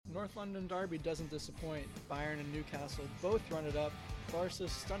North London derby doesn't disappoint. Bayern and Newcastle both run it up.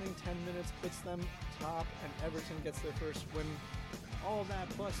 Barca's stunning 10 minutes puts them top, and Everton gets their first win. All of that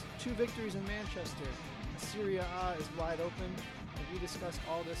plus 2 victories in Manchester. Serie A is wide open, and we discuss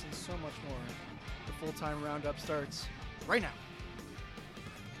all this and so much more. The full-time roundup starts right now.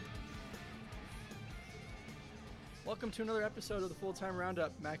 Welcome to another episode of the Full-Time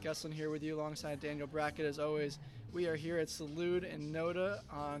Roundup. Matt Gesslin here with you alongside Daniel Brackett as always. We are here at Salud in Noda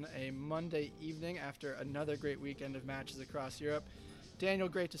on a Monday evening after another great weekend of matches across Europe. Daniel,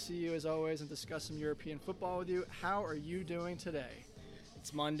 great to see you as always and discuss some European football with you. How are you doing today?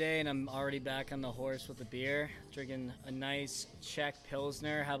 It's Monday and I'm already back on the horse with a beer, drinking a nice Czech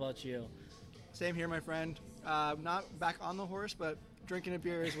Pilsner. How about you? Same here, my friend. Not back on the horse, but drinking a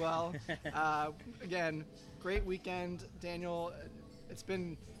beer as well. Again, great weekend, Daniel.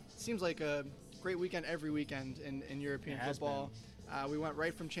 Seems like a great weekend every weekend in European football. We went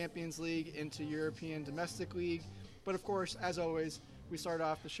right from Champions League into European Domestic League. But of course, as always, we start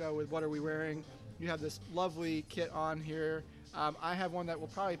off the show with what are we wearing. You have this lovely kit on here. I have one that will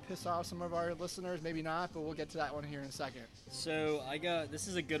probably piss off some of our listeners, maybe not, but we'll get to that one here in a second. So this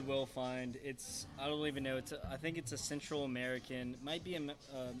is a Goodwill find. I don't even know. I think it's a Central American, might be a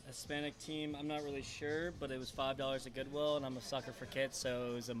Hispanic team. I'm not really sure, but it was $5 at Goodwill, and I'm a sucker for kits, so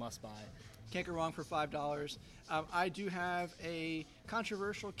it was a must buy. Can't go wrong for $5. I do have a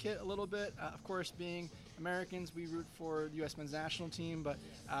controversial kit a little bit. Of course, being Americans, we root for the U.S. men's national team, but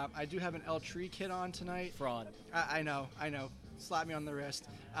I do have an El Tri kit on tonight. Fraud. I know. Slap me on the wrist.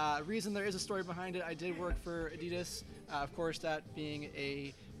 Reason there is a story behind it. I did work for Adidas. Of course, that being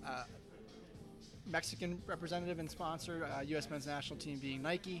a Mexican representative and sponsor, U.S. men's national team being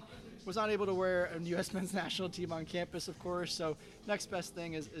Nike. Was not able to wear a U.S. men's national team on campus, of course, so next best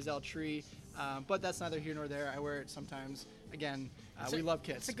thing is El Tri. But that's neither here nor there. I wear it sometimes. Again, we love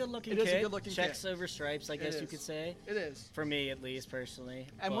kits. It's a good-looking kit. It is a good-looking kit. Checks over stripes, I guess you could say. It is. For me, at least, personally.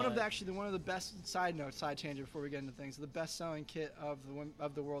 And one of the best, side change before we get into things, the best-selling kit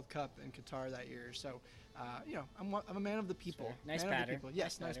of the World Cup in Qatar that year. So, I'm a man of the people. Sure. Nice pattern.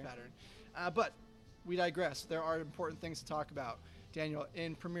 Yes, nice pattern. But we digress. There are important things to talk about. Daniel,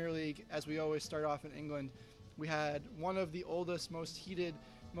 in Premier League, as we always start off in England, we had one of the oldest, most heated,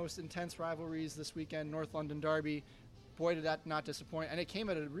 most intense rivalries this weekend, North London derby. Boy, did that not disappoint. And it came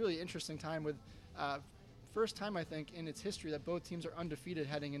at a really interesting time with first time, I think, in its history that both teams are undefeated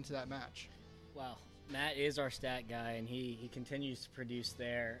heading into that match. Wow. Matt is our stat guy, and he continues to produce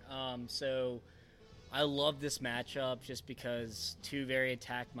there. So I love this matchup just because two very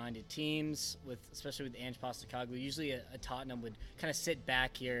attack-minded teams, especially with Ange Postecoglou. Usually a Tottenham would kind of sit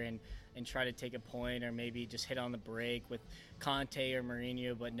back here and try to take a point or maybe just hit on the break with Conte or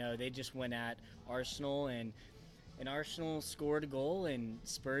Mourinho, but no, they just went at Arsenal, and Arsenal scored a goal, and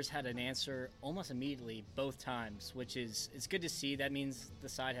Spurs had an answer almost immediately both times, which it's good to see. That means the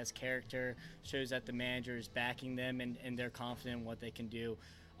side has character, shows that the manager is backing them, and they're confident in what they can do.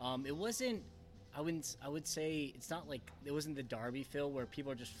 It wasn't – I would say it's not like it wasn't the derby feel where people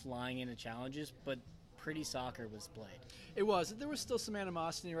are just flying into challenges, but pretty soccer was played. It was. There was still some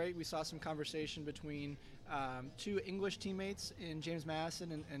animosity, right? We saw some conversation between two English teammates in James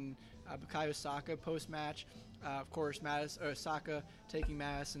Maddison and Bukayo Saka post-match. Of course, Saka taking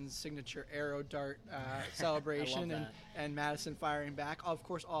Madison's signature arrow dart celebration and Madison firing back. Of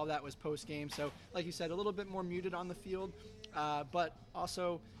course, all of that was post-game. So, like you said, a little bit more muted on the field. But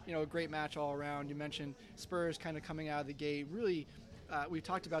also, a great match all around. You mentioned Spurs kind of coming out of the gate, really. We've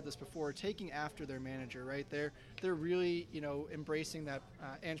talked about this before, taking after their manager, right? They're really, embracing that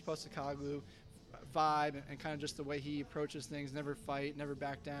Ange Postecoglou vibe and kind of just the way he approaches things, never fight, never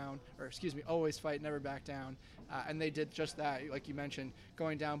back down, always fight, never back down. And they did just that, like you mentioned,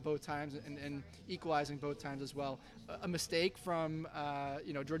 going down both times and equalizing both times as well. A mistake from,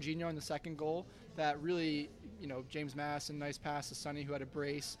 Jorginho in the second goal that really, James Maddison, nice pass to Sonny, who had a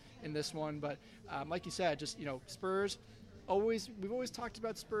brace in this one. But like you said, just, Spurs, we've always talked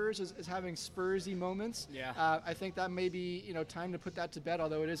about Spurs as having Spursy moments. Yeah. I think that may be time to put that to bed,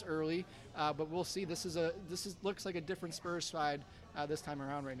 although it is early. But we'll see. This looks like a different Spurs side this time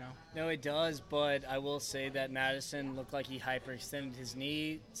around right now. No, it does. But I will say that Madison looked like he hyperextended his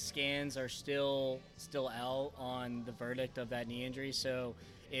knee. Scans are still out on the verdict of that knee injury. So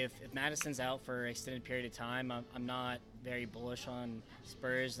if Madison's out for an extended period of time, I'm not very bullish on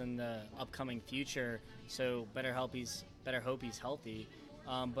Spurs in the upcoming future. So better hope he's healthy.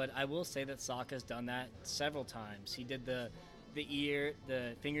 But I will say that Saka's done that several times. He did the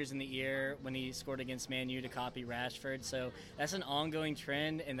fingers in the ear when he scored against Man U to copy Rashford. So that's an ongoing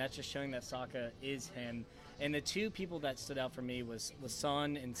trend, and that's just showing that Saka is him. And the two people that stood out for me was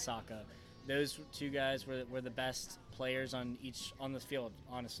Son and Saka. Those two guys were the best players on the field,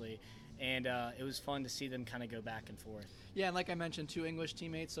 honestly. And it was fun to see them kind of go back and forth. Yeah, and like I mentioned, two English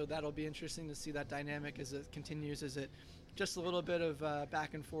teammates, so that'll be interesting to see that dynamic as it continues. Is it just a little bit of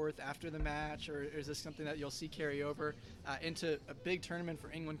back and forth after the match, or is this something that you'll see carry over into a big tournament for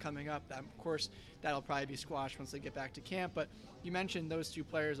England coming up? That, of course, that'll probably be squashed once they get back to camp. But you mentioned those two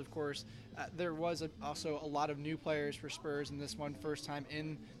players, of course. There was also a lot of new players for Spurs in this one, first time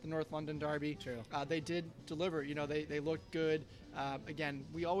in the North London Derby. True. They did deliver. They looked good. Again,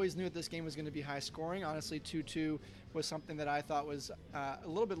 we always knew that this game was going to be high scoring. Honestly, 2-2 was something that I thought was a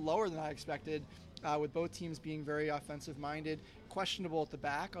little bit lower than I expected, with both teams being very offensive-minded, questionable at the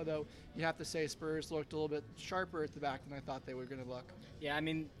back, although you have to say Spurs looked a little bit sharper at the back than I thought they were going to look. Yeah, I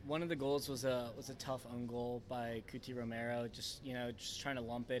mean, one of the goals was a tough own goal by Cuti Romero, just trying to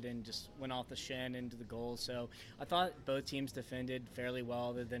lump it and just went off the shin into the goal. So I thought both teams defended fairly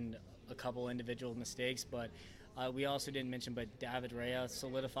well, other than a couple individual mistakes, but we also didn't mention, but David Raya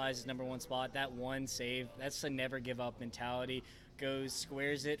solidifies his number one spot. That one save, that's a never give up mentality.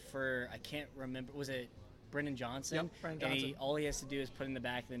 Squares it for, I can't remember, was it Brendan Johnson? Yep, Brendan Johnson. And all he has to do is put in the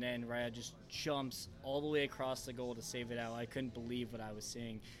back of the net, and Raya just jumps all the way across the goal to save it out. I couldn't believe what I was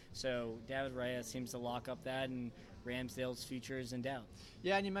seeing. So David Raya seems to lock up that, and Ramsdale's future is in doubt.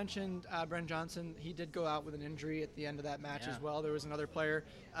 Yeah, and you mentioned Brendan Johnson. He did go out with an injury at the end of that match as well. There was another player,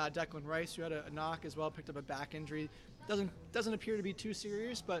 Declan Rice, who had a knock as well, picked up a back injury. Doesn't appear to be too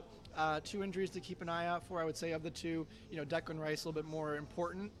serious, but two injuries to keep an eye out for. I would say of the two, Declan Rice a little bit more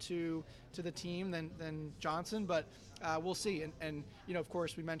important to the team than Johnson, but we'll see. And of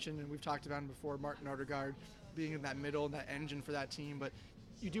course, we mentioned and we've talked about him before, Martin Odegaard being in that middle and that engine for that team, but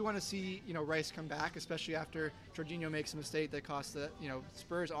you do want to see Rice come back, especially after Jorginho makes a mistake that cost the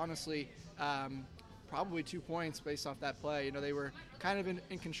Spurs honestly probably 2 points based off that play. They were kind of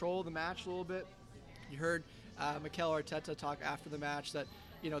in control of the match a little bit. You heard Mikel Arteta talk after the match that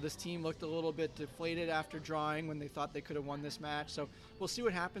this team looked a little bit deflated after drawing when they thought they could have won this match. So we'll see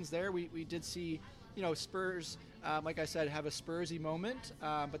what happens there. We did see Spurs, like I said, have a Spursy moment,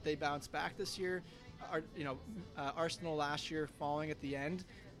 but they bounced back this year. Arsenal last year falling at the end.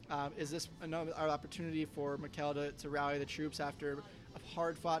 Is this another opportunity for Mikel to rally the troops after a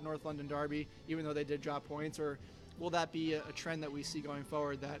hard-fought North London derby, even though they did drop points, or will that be a trend that we see going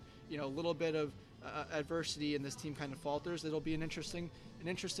forward, that a little bit of adversity and this team kind of falters? It'll be an interesting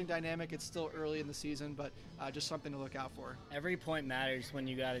dynamic. It's still early in the season, but just something to look out for. Every point matters when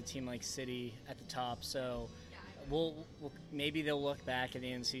you got a team like City at the top, so we'll maybe they'll look back at the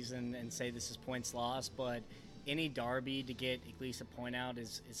end of the season and say this is points lost, but any derby to get at least a point out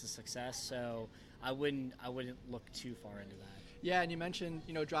is a success. So I wouldn't look too far into that. Yeah, and you mentioned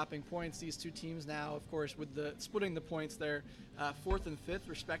dropping points. These two teams now, of course, with the splitting the points there, 4th and 5th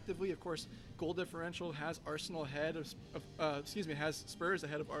respectively. Of course, goal differential has Arsenal ahead has Spurs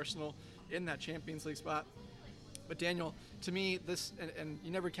ahead of Arsenal in that Champions League spot. But Daniel, to me, this and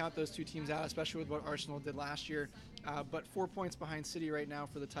you never count those two teams out, especially with what Arsenal did last year. But 4 points behind City right now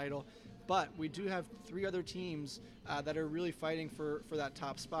for the title. But we do have 3 other teams that are really fighting for that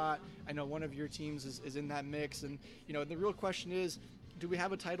top spot. I know one of your teams is in that mix, and the real question is, do we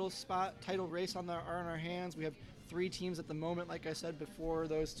have a title race on our hands? We have 3 teams at the moment, like I said before,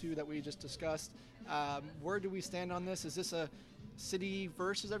 those 2 that we just discussed. Where do we stand on this? Is this a City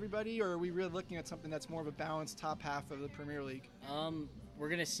versus everybody, or are we really looking at something that's more of a balanced top half of the Premier League? We're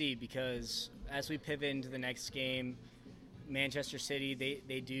gonna see, because as we pivot into the next game, Manchester City,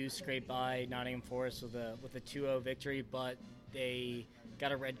 they do scrape by Nottingham Forest with a 2-0 victory, but they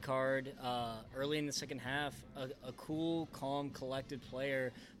got a red card early in the second half. A cool, calm, collected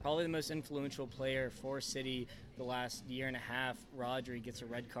player, probably the most influential player for City the last year and a half, Rodri, gets a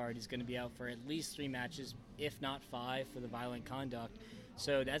red card. He's going to be out for at least 3 matches, if not 5, for the violent conduct.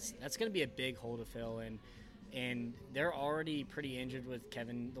 So that's going to be a big hole to fill, and they're already pretty injured with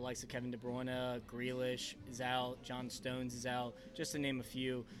the likes of Kevin De Bruyne, Grealish is out, John Stones is out, just to name a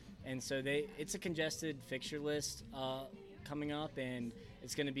few. And so it's a congested fixture list coming up, and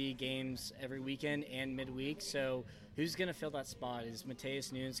it's going to be games every weekend and midweek. So who's going to fill that spot? Is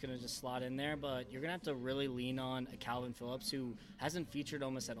Matheus Nunes going to just slot in there? But you're going to have to really lean on a Calvin Phillips, who hasn't featured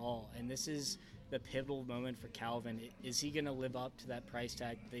almost at all. And this is the pivotal moment for Calvin. Is he going to live up to that price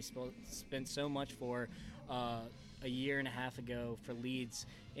tag they spent so much for a year and a half ago for Leeds?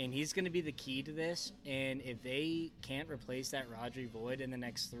 And he's going to be the key to this. And if they can't replace that Rodri void in the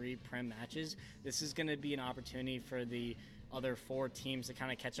next 3 Prem matches, this is going to be an opportunity for the other 4 teams to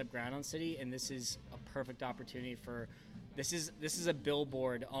kind of catch up ground on City. And this is a perfect opportunity for this is a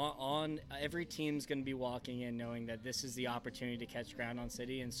billboard on every team's going to be walking in knowing that this is the opportunity to catch ground on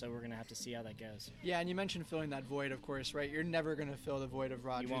City, and so we're going to have to see how that goes. Yeah, and you mentioned filling that void, of course, right? You're never going to fill the void of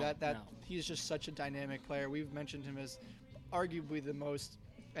Rodri. No. He's just such a dynamic player. We've mentioned him as arguably the most,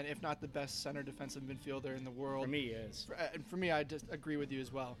 and if not the best, center defensive midfielder in the world. For me, he is. For me, I just agree with you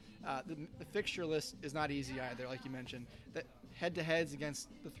as well. The fixture list is not easy either, like you mentioned. The head-to-heads against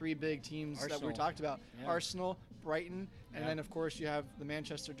the three big teams Arsenal. that we talked about. Yeah. Arsenal, Brighton, and then, of course, you have the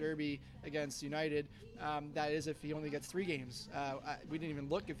Manchester Derby against United. That is if he only gets 3 games. We didn't even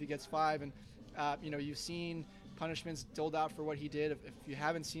look if he gets 5. And, you've seen punishments doled out for what he did. If you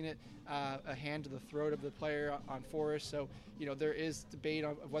haven't seen it, a hand to the throat of the player on Forest. So, there is debate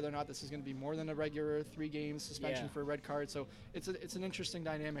of whether or not this is going to be more than a regular 3 games suspension for a red card. So it's an interesting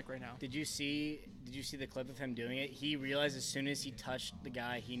dynamic right now. Did you see the clip of him doing it? He realized as soon as he touched the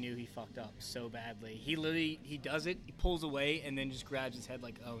guy, he knew he fucked up so badly. He does it, he pulls away, and then just grabs his head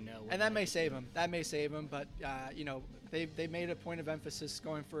like, oh no. And that may save him. But they made a point of emphasis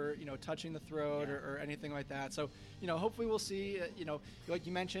going for touching the throat or anything like that. So hopefully we'll see. Like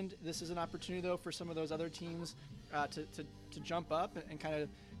you mentioned, this is an opportunity though for some of those other teams to jump up and kind of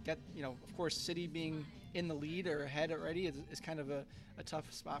get of course City being in the lead or ahead already is kind of a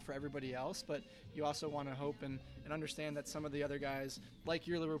tough spot for everybody else, but you also want to hope and understand that some of the other guys, like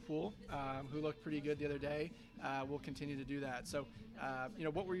your Liverpool, who looked pretty good the other day, will continue to do that. So,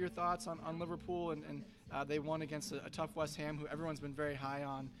 what were your thoughts on Liverpool? And they won against a tough West Ham, who everyone's been very high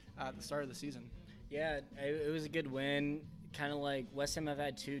on at the start of the season. Yeah, it was a good win. Kind of like West Ham have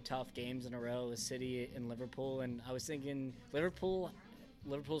had 2 tough games in a row with City and Liverpool, and I was thinking Liverpool's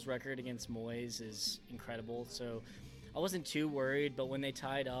record against Moyes is incredible, so I wasn't too worried. But when they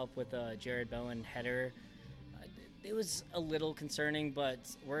tied up with a Jared Bowen header, it was a little concerning. But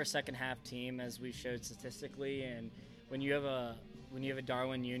we're a second half team, as we showed statistically, and when you have a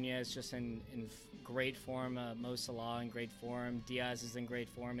Darwin Nunez just in great form, Mo Salah in great form, Diaz is in great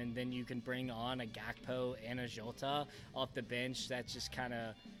form, and then you can bring on a Gakpo and a Jota off the bench. That's just kind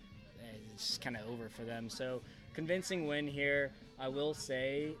of over for them. So convincing win here. I will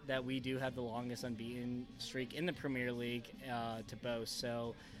say that we do have the longest unbeaten streak in the Premier League to boast.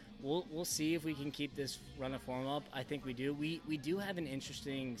 So we'll see if we can keep this run of form up. I think we do. We do have an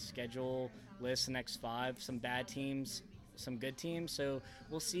interesting schedule list the next 5. Some bad teams, some good teams. So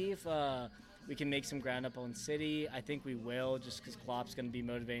we'll see if we can make some ground up on City. I think we will, just because Klopp's going to be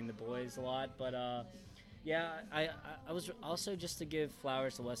motivating the boys a lot. But I was also, just to give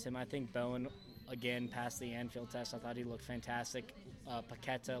flowers to West Ham, I think Bowen again passed the Anfield test. I thought he looked fantastic.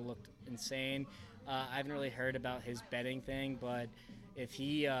 Paqueta looked insane. I haven't really heard about his betting thing, but if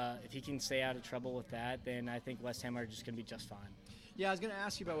he can stay out of trouble with that, then I think West Ham are just going to be just fine. Yeah, I was going to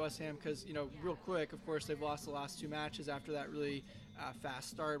ask you about West Ham because, real quick, of course, they've lost the last 2 matches after that really fast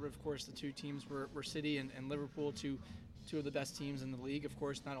start. But, of course, the 2 teams were City and Liverpool, two of the best teams in the league, of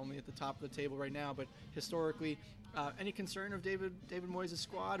course, not only at the top of the table right now, but historically. Any concern of David Moyes'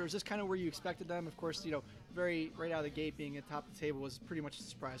 squad, or is this kind of where you expected them? Of course, very right out of the gate being at the top of the table was pretty much a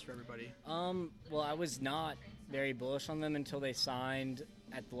surprise for everybody. Well, I was not very bullish on them until they signed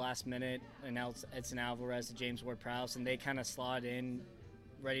at the last minute, and now Edson Alvarez to James Ward-Prowse, and they kind of slot in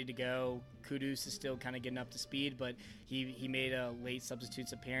ready to go. Kudus is still kind of getting up to speed, but he made a late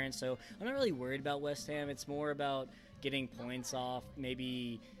substitutes appearance, so I'm not really worried about West Ham. It's more about getting points off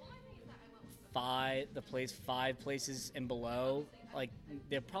maybe 5 places and below. Like,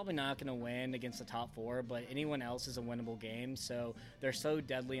 they're probably not going to win against the top 4, but anyone else is a winnable game. So they're so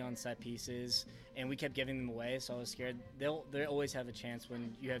deadly on set pieces, and we kept giving them away. So I was scared. They'll always have a chance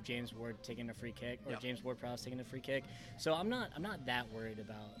when you have James Ward taking a free kick or James Ward-Prowse taking a free kick. So I'm not that worried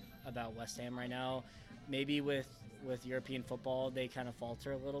about West Ham right now. Maybe with European football they kind of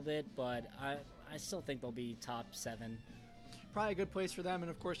falter a little bit, but I still think they'll be top 7. Probably a good place for them. And,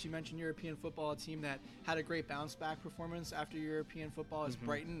 of course, you mentioned European football, a team that had a great bounce-back performance after European football is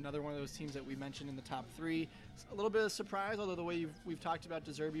Brighton, another one of those teams that we mentioned in the top 3. It's a little bit of surprise, although the way we've talked about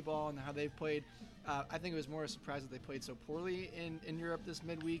De Zerbi ball and how they've played, I think it was more a surprise that they played so poorly in Europe this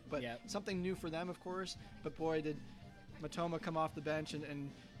midweek. But something new for them, of course. But, boy, did Matoma come off the bench and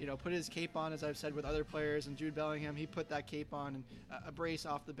put his cape on, as I've said with other players, and Jude Bellingham, he put that cape on and a brace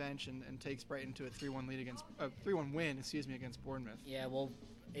off the bench and takes Brighton to a 3-1 win against Bournemouth. Yeah, well,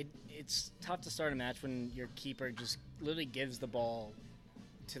 it's tough to start a match when your keeper just literally gives the ball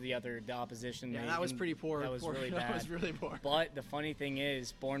to the opposition. Yeah, that was pretty poor. That was really bad. That was really poor. But the funny thing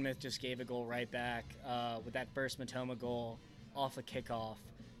is, Bournemouth just gave a goal right back with that first Matoma goal off a kickoff.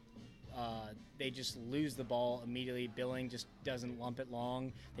 they just lose the ball immediately. Billing just doesn't lump it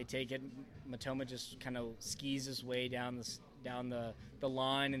long. They take it. Matoma just kind of skis his way down the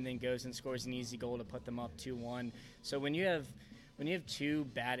line and then goes and scores an easy goal to put them up 2-1. So when you have two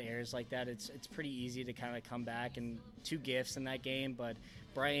bad errors like that, it's pretty easy to kind of come back, and two gifts in that game. But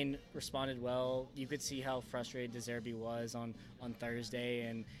Brian responded well. You could see how frustrated De Zerbi was on Thursday,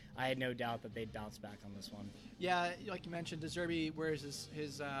 and I had no doubt that they'd bounce back on this one. Yeah, like you mentioned, De Zerbi wears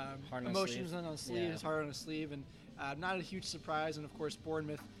his emotions on his sleeve, his heart on his sleeve, and not a huge surprise. And of course,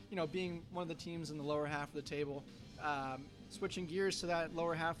 Bournemouth, being one of the teams in the lower half of the table, switching gears to that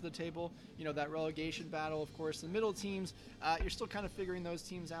lower half of the table, that relegation battle. Of course, the middle teams, you're still kind of figuring those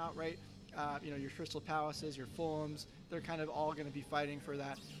teams out, right? Your Crystal Palaces, your Fulhams, they're kind of all going to be fighting for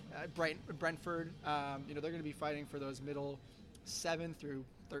that. Brentford, they're going to be fighting for those middle 7 through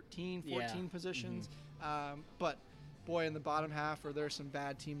 13, 14 positions. But boy, in the bottom half, where there's some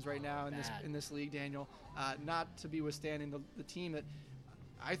bad teams right now in this league, Daniel, not to be withstanding the team that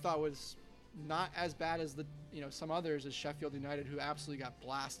I thought was not as bad as some others, as Sheffield United, who absolutely got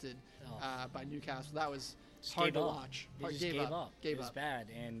blasted by Newcastle. That was hard to watch. They just gave up. It was bad.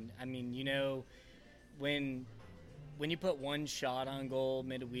 And I mean, when you put one shot on goal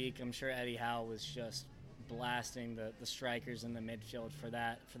midweek, I'm sure Eddie Howe was just blasting the strikers in the midfield for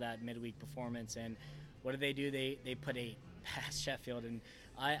that midweek performance. And what did they do? They put 8 past Sheffield, and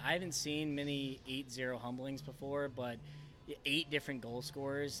I haven't seen many 8-0 humblings before, but 8 different goal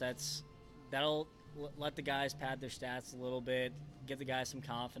scorers, that'll let the guys pad their stats a little bit, give the guys some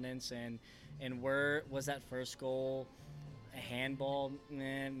confidence. And where was that first goal? A handball?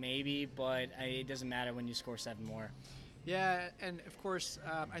 Maybe, but it doesn't matter when you score 7 more. Yeah, and of course,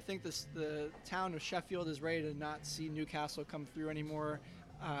 I think the town of Sheffield is ready to not see Newcastle come through anymore.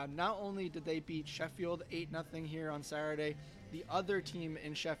 Not only did they beat Sheffield 8-0 here on Saturday, the other team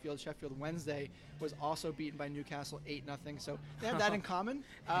in Sheffield Wednesday, was also beaten by Newcastle 8-0. So they have that in common.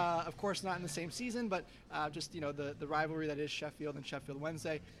 Of course, not in the same season, but just the rivalry that is Sheffield and Sheffield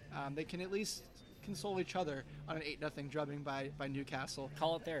Wednesday. They can at least console each other on an 8-0 drubbing by Newcastle.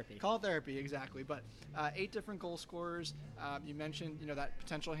 Call it therapy. Call it therapy, exactly. But 8 different goal scorers. You mentioned that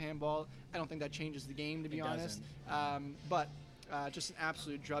potential handball. I don't think that changes the game, to be honest. But just an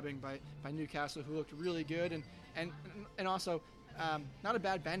absolute drubbing by Newcastle, who looked really good, and also not a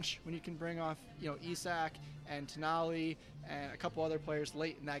bad bench when you can bring off Isak and Tonali and a couple other players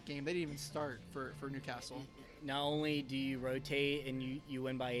late in that game. They didn't even start for Newcastle. Not only do you rotate and you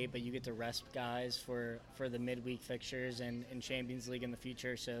win by 8, but you get to rest guys for the midweek fixtures and Champions League in the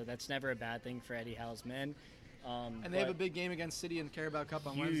future. So that's never a bad thing for Eddie Howe's men. And they have a big game against City in the Carabao Cup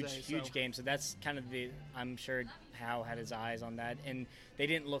on Wednesday. Huge game. So that's kind of I'm sure Howe had his eyes on that, and they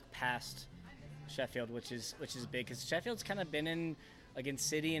didn't look past Sheffield, which is big, because Sheffield's kind of been in against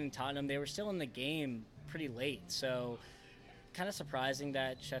City and Tottenham. They were still in the game pretty late, so kind of surprising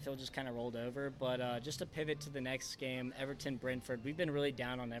that Sheffield just kind of rolled over. But just to pivot to the next game, Everton-Brentford. We've been really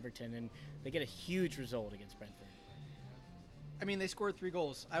down on Everton, and they get a huge result against Brentford. I mean, they scored 3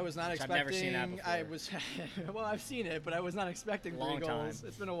 goals. I was not expecting. I've never seen that before. I was, well, I've seen it, but I was not expecting 3 goals. Time.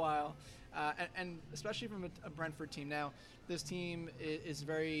 It's been a while, and especially from a Brentford team. Now, this team is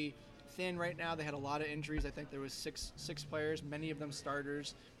very thin right now. They had a lot of injuries. I think there was six players, many of them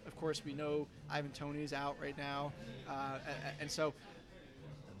starters. Of course, we know Ivan Toney's out right now, and so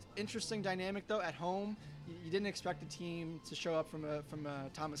interesting dynamic though at home. You didn't expect a team to show up from a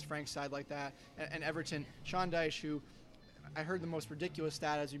Thomas Frank side like that, and Everton. Sean Dyche, who I heard the most ridiculous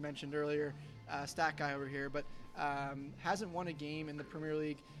stat, as you mentioned earlier, stat guy over here, but hasn't won a game in the Premier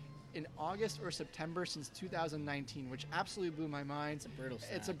League in August or September since 2019, which absolutely blew my mind.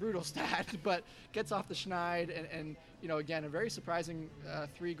 It's a brutal stat, but gets off the schneid, and again, a very surprising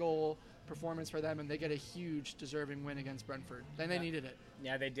 3-goal performance for them, and they get a huge deserving win against Brentford. Then they needed it.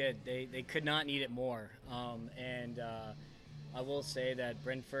 Yeah, they did. They could not need it more. And I will say that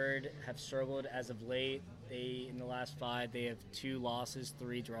Brentford have struggled as of late. In the last 5, they have 2 losses,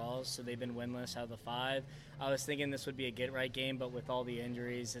 3 draws, so they've been winless out of the 5. I was thinking this would be a get-right game, but with all the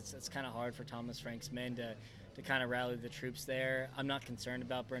injuries, it's kind of hard for Thomas Frank's men to kind of rally the troops there. I'm not concerned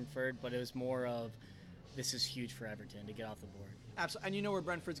about Brentford, but it was more of this is huge for Everton to get off the board. Absolutely, and you know where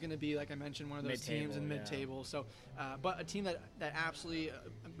Brentford's going to be, like I mentioned, one of those teams in mid-table. Yeah. So, but a team that absolutely,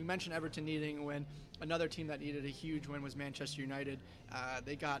 we mentioned Everton needing a win. Another team that needed a huge win was Manchester United.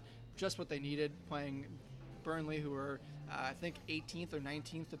 They got just what they needed, playing Burnley, who were, I think, 18th or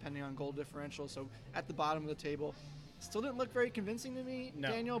 19th, depending on goal differential. So at the bottom of the table. Still didn't look very convincing to me,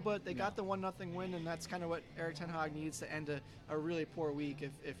 Daniel, but they got the 1-0 win, and that's kind of what Erik ten Hag needs to end a really poor week,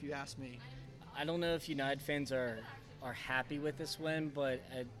 if you ask me. I don't know if United fans are are happy with this win, but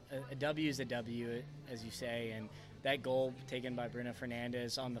a W is a W, as you say, and that goal taken by Bruno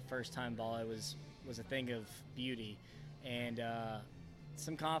Fernandes on the first-time volley was a thing of beauty, and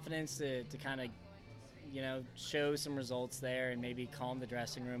some confidence to kind of, show some results there and maybe calm the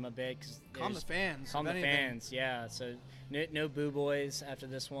dressing room a bit. Calm the fans. Calm the fans, yeah. So no boo boys after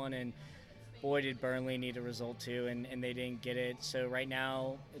this one, and boy, did Burnley need a result too, and they didn't get it. So right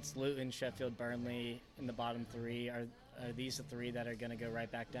now it's Luton, Sheffield, Burnley in the bottom three. Are these the three that are going to go right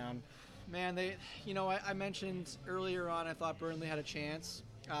back down? Man, I mentioned earlier on I thought Burnley had a chance.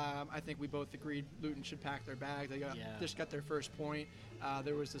 I think we both agreed Luton should pack their bag. They just got their first point.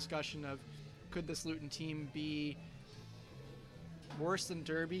 There was discussion of, could this Luton team be worse than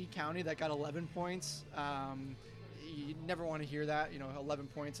Derby County that got 11 points? You never want to hear that. 11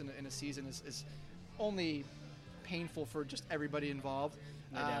 points in a season is only painful for just everybody involved.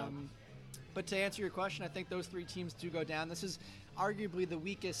 But to answer your question, I think those three teams do go down. This is arguably the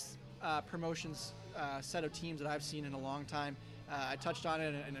weakest promotions set of teams that I've seen in a long time. I touched on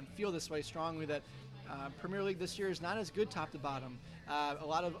it and feel this way strongly that Premier League this year is not as good top to bottom. A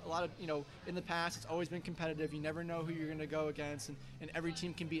lot of in the past it's always been competitive. You never know who you're going to go against, and every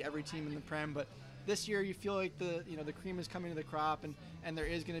team can beat every team in the Prem. But this year you feel like the cream is coming to the crop, and there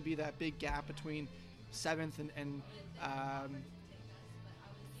is going to be that big gap between 7th and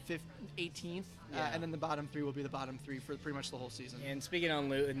 18th, and then the bottom three will be the bottom three for pretty much the whole season. And speaking on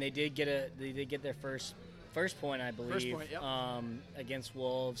Luton, they did get their first point, I believe, first point, yep. Against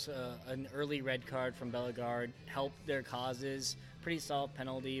Wolves. An early red card from Bellegarde helped their causes. Pretty solid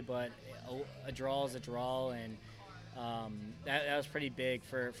penalty, but a draw is a draw, and that was pretty big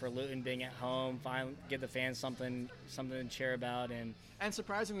for Luton being at home. Finally, give the fans something to cheer about, and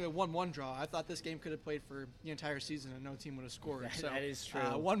surprisingly, a 1-1 draw. I thought this game could have played for the entire season and no team would have scored. That is true.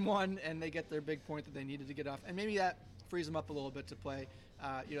 1-1, and they get their big point that they needed to get off, and maybe that frees them up a little bit to play.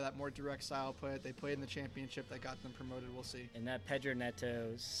 That more direct style play that they played in the championship that got them promoted. We'll see. And that Pedro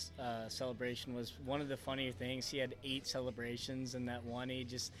Neto's celebration was one of the funnier things. He had 8 celebrations in that one.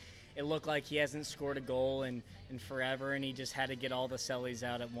 It looked like he hasn't scored a goal in forever, and he just had to get all the cellies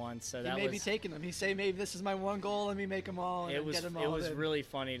out at once. So he may be taking them. He say, maybe this is my one goal. Let me make them all. And it was get them all it was in. really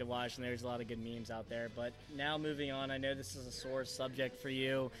funny to watch, and there's a lot of good memes out there. But now moving on, I know this is a sore subject for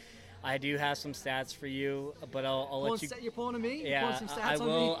you. I do have some stats for you, but I'll let you. You're pulling to me? Yeah, You're pulling some stats I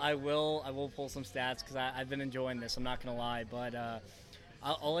will. On me? I will pull some stats because I've been enjoying this. I'm not gonna lie, but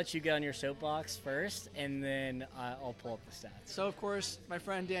I'll let you get on your soapbox first, and then I'll pull up the stats. So of course, my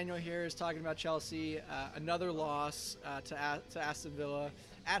friend Daniel here is talking about Chelsea. Another loss to Aston Villa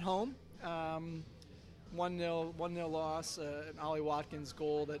at home. 1-0 loss. An Ollie Watkins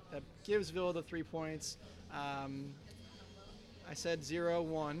goal that gives Villa the 3 points. I said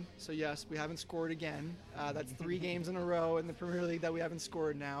 0-1, so yes, we haven't scored again. That's 3 games in a row in the Premier League that we haven't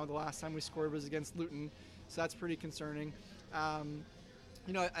scored now. The last time we scored was against Luton, so that's pretty concerning. I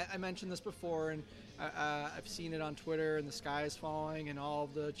mentioned this before, and I've seen it on Twitter, and the sky is falling, and all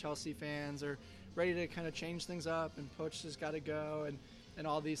of the Chelsea fans are ready to kind of change things up, and Poch has got to go, and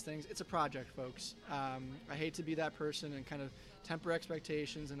all these things. It's a project, folks. I hate to be that person and kind of temper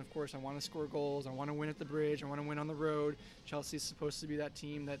expectations, and of course I want to score goals. I want to win at the Bridge. I want to win on the road. Chelsea's supposed to be that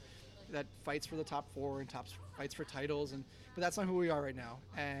team that fights for the top 4 and fights for titles, but that's not who we are right now.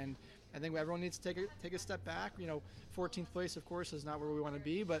 And I think everyone needs to take a step back. 14th place, of course, is not where we want to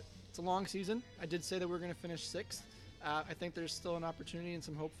be, but it's a long season. I did say that we're going to finish 6th. I think there's still an opportunity and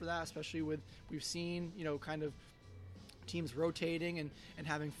some hope for that, especially we've seen kind of teams rotating and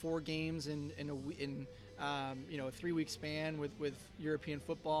having 4 games in a 3-week span with European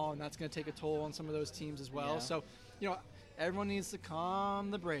football, and that's going to take a toll on some of those teams as well. Yeah. So everyone needs to calm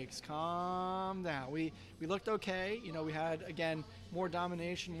the brakes, calm down. We looked okay. We had, again, more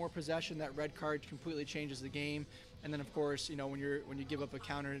domination, more possession. That red card completely changes the game. And then, of course, when you give up a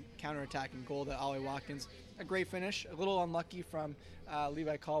counter-attacking goal, that Ollie Watkins, a great finish. A little unlucky from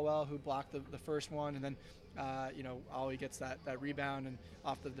Levi Colwill, who blocked the first one, and then Ollie gets that rebound and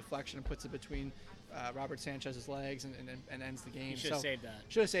off the deflection and puts it between Robert Sanchez's legs and ends the game. You should have saved that.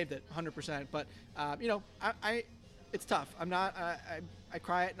 Should have saved it, 100%. But it's tough. I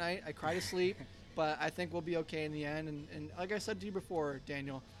cry at night. I cry to sleep. But I think we'll be okay in the end. And like I said to you before,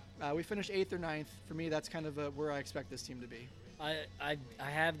 Daniel, we finished 8th or 9th. For me, that's kind of where I expect this team to be. I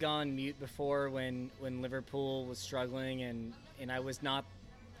have gone mute before when Liverpool was struggling, and I was not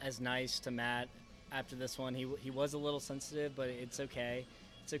as nice to Matt after this one. He was a little sensitive, but it's okay.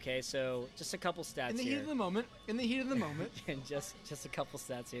 It's okay. So just a couple stats here. In the heat of the moment. And just a couple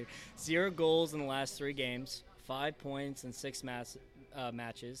stats here. 0 goals in the last 3 games, 5 points in 6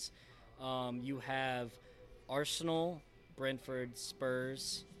 matches. You have Arsenal, Brentford,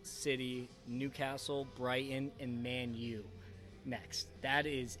 Spurs, City, Newcastle, Brighton, and Man U next. That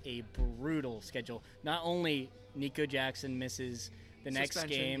is a brutal schedule. Not only Nico Jackson misses the next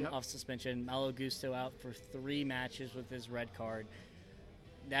game off suspension, Malo Gusto out for 3 matches with his red card.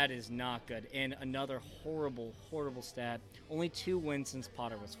 That is not good. And another horrible, horrible stat. Only 2 wins since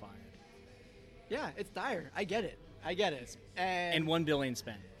Potter was fired. Yeah, it's dire. I get it. And $1 billion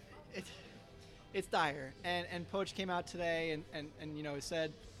spent. It's dire. And Poach came out today and you know,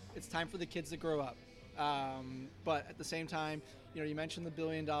 said it's time for the kids to grow up. But at the same time, you know, you mentioned the $1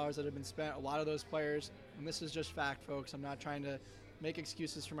 billion that have been spent. A lot of those players, and this is just fact, folks, I'm not trying to make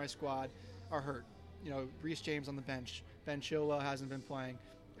excuses for my squad, are hurt. You know, Reece James on the bench. Ben Chilwell hasn't been playing.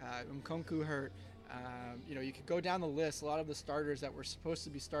 Nkunku hurt. You know, you could go down the list. A lot of the starters that were supposed to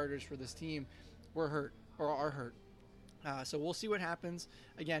be starters for this team were hurt or are hurt. So we'll see what happens.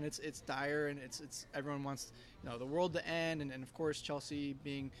 Again, it's dire, and it's everyone wants, you know, the world to end, and of course Chelsea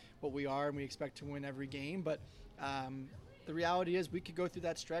being what we are, and we expect to win every game. But the reality is we could go through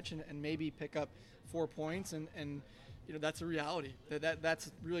that stretch and maybe pick up 4 points, and you know, that's a reality. That's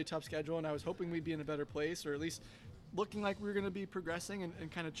a really tough schedule, and I was hoping we'd be in a better place, or at least looking like we were going to be progressing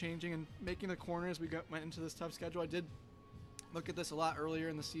and kind of changing and making the corner as we went into this tough schedule. I did look at this a lot earlier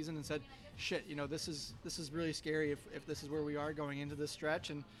in the season and said, shit, you know, this is really scary if this is where we are going into this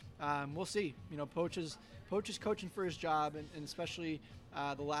stretch, and we'll see. You know, Poach is coaching for his job, and especially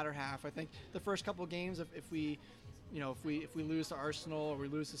the latter half. I think the first couple of games, if we lose to Arsenal or we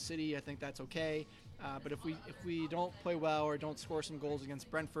lose to City, I think that's okay. But if we don't play well or don't score some goals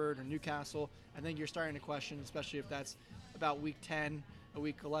against Brentford or Newcastle, I think you're starting to question, especially if that's about week 10 or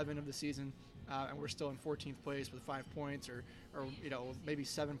week 11 of the season, and we're still in 14th place with 5 points or you know, maybe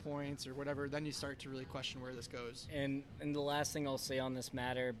 7 points or whatever. Then you start to really question where this goes. And the last thing I'll say on this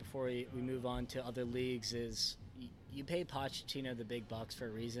matter before we move on to other leagues is you pay Pochettino the big bucks for a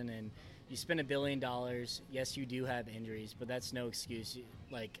reason, and you spend $1 billion. Yes, you do have injuries, but that's no excuse.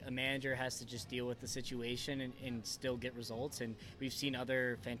 Like, a manager has to just deal with the situation and still get results. And we've seen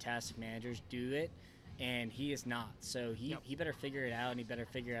other fantastic managers do it, and he is not. So he better figure it out, and he better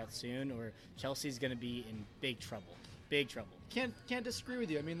figure it out soon, or Chelsea's going to be in big trouble. Big trouble. Can't disagree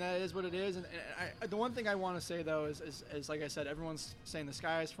with you. I mean, that is what it is. And the one thing I want to say, though, is like I said, everyone's saying the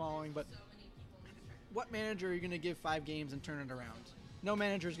sky is falling, but what manager are you going to give 5 games and turn it around? No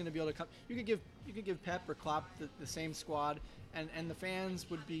manager is going to be able to come. You could give Pep or Klopp the same squad, and the fans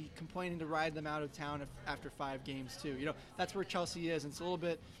would be complaining to ride them out of town after 5 games too. You know, that's where Chelsea is. And it's a little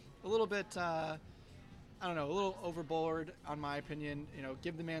bit. I don't know, a little overboard, on my opinion. You know,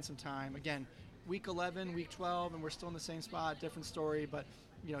 give the man some time. Again, week 11, week 12, and we're still in the same spot. Different story, but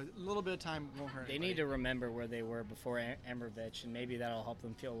you know, a little bit of time won't hurt anybody. They need to remember where they were before Abramovich, and maybe that'll help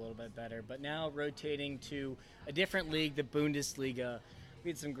them feel a little bit better. But now rotating to a different league, the Bundesliga.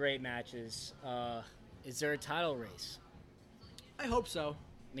 We had some great matches. Is there a title race? I hope so.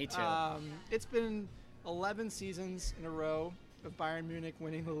 Me too. It's been 11 seasons in a row of Bayern Munich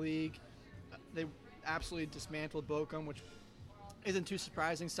winning the league. They absolutely dismantled Bochum, which isn't too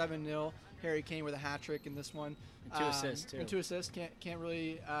surprising. 7-0. Harry Kane with a hat trick in this one. And 2 assists too. And 2 assists. Can't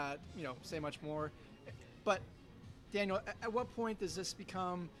really say much more. But Daniel, at what point does this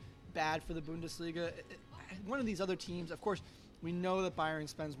become bad for the Bundesliga? One of these other teams, of course, we know that Bayern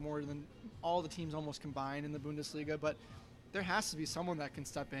spends more than all the teams almost combined in the Bundesliga, but there has to be someone that can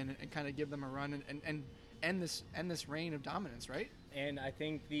step in and kind of give them a run and end this reign of dominance, right? And I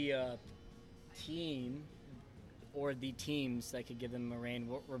think the team or the teams that could give them a reign,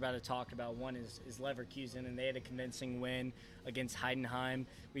 what we're about to talk about, one is Leverkusen, and they had a convincing win against Heidenheim.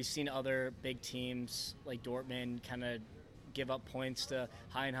 We've seen other big teams like Dortmund kind of give up points to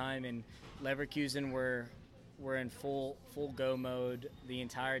Heidenheim, and Leverkusen were in full go mode the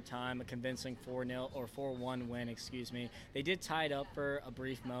entire time, a convincing 4-0 or 4-1 win, excuse me. They did tie it up for a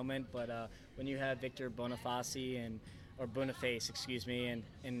brief moment, but when you have Victor Boniface or Boniface, excuse me,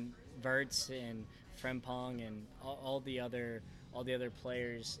 and Wirtz and Frimpong and all the other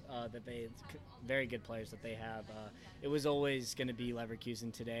players that they very good players that they have, it was always going to be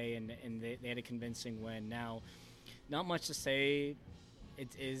Leverkusen today, and they had a convincing win. Now, not much to say.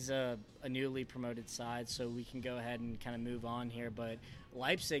 It is a newly promoted side, so we can go ahead and kind of move on here. But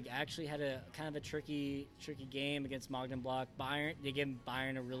Leipzig actually had a kind of a tricky game against Magdeburg. They gave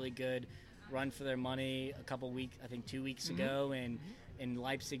Bayern a really good run for their money a couple weeks, I think 2 weeks ago, and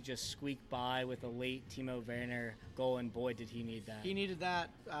Leipzig just squeaked by with a late Timo Werner goal, and boy, did he need that. He needed that.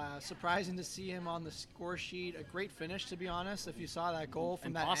 Surprising to see him on the score sheet. A great finish, to be honest. If you saw that goal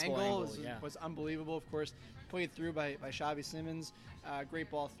from that angle, was unbelievable. Of course, played through by Xavi Simons. Great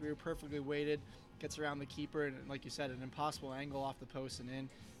ball through, perfectly weighted. gets around the keeper, and like you said, an impossible angle off the post and in.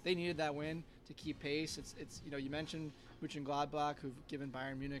 They needed that win to keep pace. It's you mentioned Mönchengladbach, who've given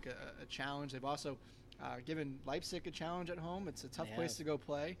Bayern Munich a challenge. They've also given Leipzig a challenge at home. It's a tough place to go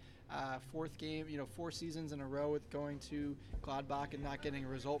play. Fourth game, 4 seasons in a row with going to Gladbach and not getting a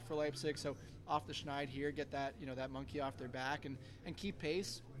result for Leipzig. So off the schneid here, get that that monkey off their back and keep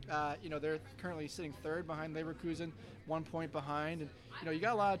pace. They're currently sitting third behind Leverkusen, 1 point behind, and you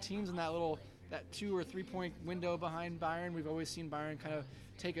got a lot of teams in that 2 or 3 point window behind Bayern. We've always seen Bayern kind of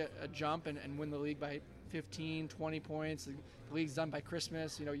take a jump and win the league by 15, 20 points. The league's done by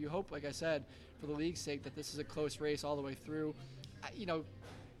Christmas. You hope, like I said, for the league's sake, that this is a close race all the way through.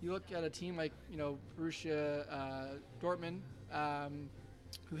 You look at a team like Borussia Dortmund,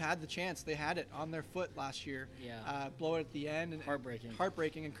 who had the chance. They had it on their foot last year. Blow it at the end. And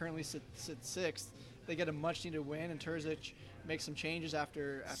heartbreaking, and currently sit sixth. They get a much-needed win, and Terzic makes some changes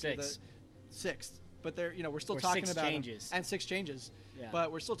after the sixth. But we're still talking about changes. And 6 changes. Yeah.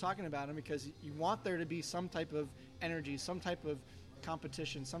 But we're still talking about them because you want there to be some type of energy, some type of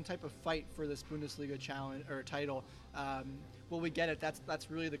competition, some type of fight for this Bundesliga challenge or title. Will we get it?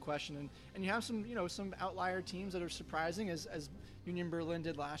 That's really the question. And you have some outlier teams that are surprising as Union Berlin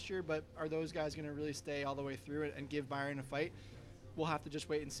did last year, but are those guys going to really stay all the way through it and give Bayern a fight? We'll have to just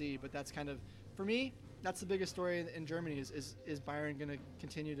wait and see. But that's kind of, for me, that's the biggest story in Germany is Bayern going to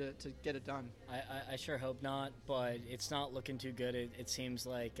continue to get it done? I sure hope not, but it's not looking too good. It seems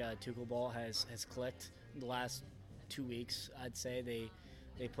like Tuchel ball has clicked in the last 2 weeks. I'd say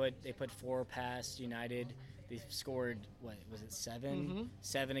they put 4 past United. They scored, what was it, 7? Mm-hmm.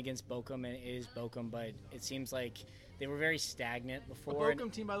 7 against Bochum, and it is Bochum, but it seems like they were very stagnant before. A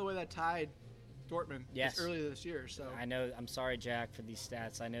Bochum team, by the way, that tied Dortmund earlier this year. So I know. I'm sorry, Jack, for these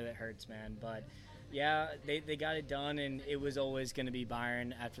stats. I know that hurts, man, but. Yeah, they got it done, and it was always going to be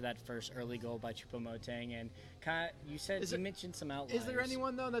Bayern after that first early goal by Choupo-Moting. And you mentioned some outliers. Is there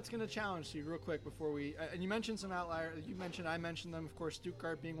anyone, though, that's going to challenge you real quick before we and you mentioned some outliers. I mentioned them, of course,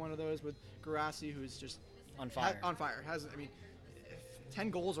 Stuttgart being one of those with Guirassy, who's just on fire. 10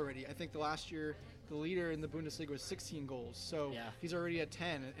 goals already. I think the last year the leader in the Bundesliga was 16 goals. So he's already at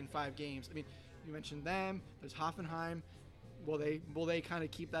 10 in 5 games. I mean, you mentioned them. There's Hoffenheim. Will they kind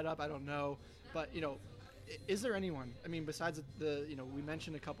of keep that up? I don't know. But, is there anyone? I mean, besides we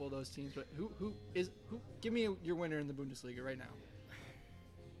mentioned a couple of those teams, but who give me your winner in the Bundesliga right now.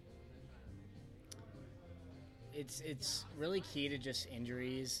 It's really key to just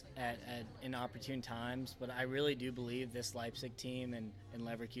injuries at inopportune times, but I really do believe this Leipzig team and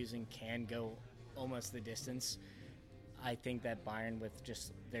Leverkusen can go almost the distance. I think that Bayern, with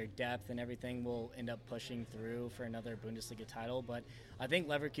just their depth and everything, will end up pushing through for another Bundesliga title. But I think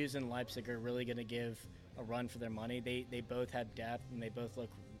Leverkusen and Leipzig are really going to give a run for their money. They both have depth, and they both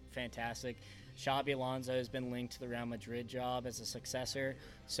look fantastic. Xabi Alonso has been linked to the Real Madrid job as a successor,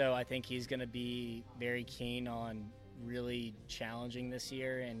 so I think he's going to be very keen on really challenging this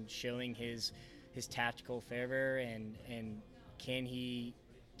year and showing his tactical fervor, and can he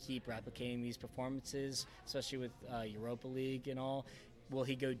keep replicating these performances, especially with Europa League and all. Will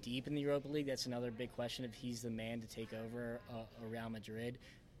he go deep in the Europa League? That's another big question. If he's the man to take over a Real Madrid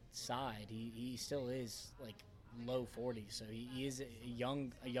side, he still is like low 40s, so he is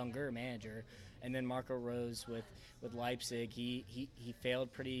a younger manager. And then Marco Rose with Leipzig, he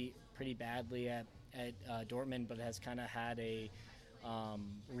failed pretty badly at Dortmund, but has kind of had a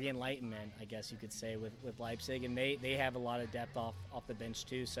re-enlightenment, I guess you could say, with Leipzig, and they have a lot of depth off the bench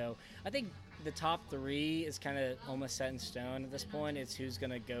too. So I think the top 3 is kind of almost set in stone at this point. It's who's going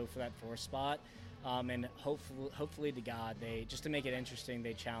to go for that 4th spot, and hopefully to God, just to make it interesting,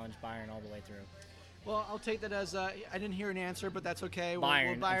 they challenge Bayern all the way through. Well, I'll take that as I didn't hear an answer, but that's okay.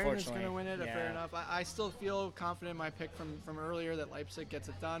 Bayern is going to win it. Yeah. Fair enough. I still feel confident in my pick from earlier that Leipzig gets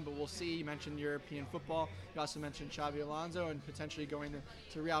it done, but we'll see. You mentioned European football. You also mentioned Xabi Alonso and potentially going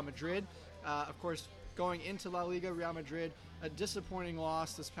to Real Madrid. Of course, going into La Liga, Real Madrid, a disappointing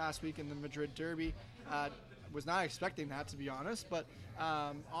loss this past week in the Madrid derby. Was not expecting that, to be honest, but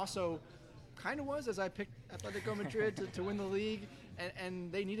also kind of was, as I picked Atletico Madrid to win the league,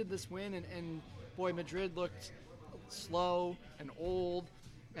 and they needed this win, and boy, Madrid looked slow and old,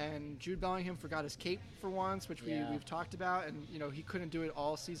 and Jude Bellingham forgot his cape for once, which we've talked about, and he couldn't do it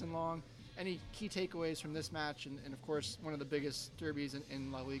all season long. Any key takeaways from this match, and of course one of the biggest derbies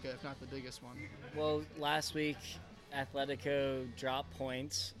in La Liga, if not the biggest one? Well, last week Atletico dropped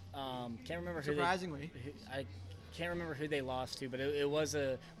points. Can't remember surprisingly. I can't remember who they lost to, but it was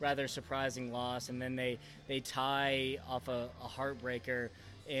a rather surprising loss, and then they tie off a heartbreaker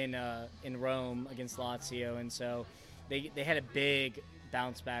in Rome against Lazio, and so they had a big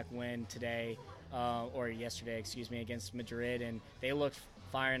bounce back win today. or yesterday, excuse me, against Madrid, and they looked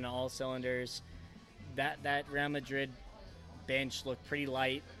firing on all cylinders. That Real Madrid bench looked pretty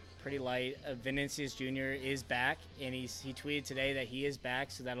light. Vinicius Jr. is back, and he tweeted today that he is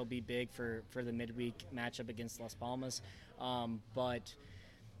back, so that'll be big for the midweek matchup against Las Palmas. But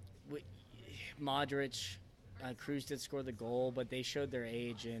Modric, Cruz did score the goal, but they showed their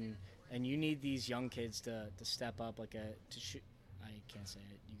age, and you need these young kids to step up I can't say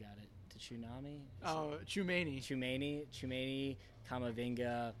it. You got it. Tsunami? Oh, Chumani,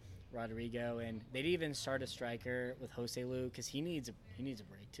 Camavinga, Rodrigo, and they'd even start a striker with Joselu because he needs a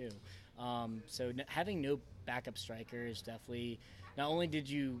break too. So having no backup striker is definitely. Not only did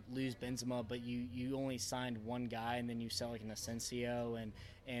you lose Benzema, but you only signed one guy, and then you sell like an Asensio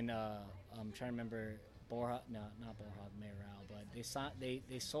and I'm trying to remember Borja. No, not Borja Mayoral, but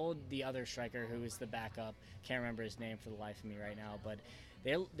they sold the other striker who was the backup. Can't remember his name for the life of me right now, but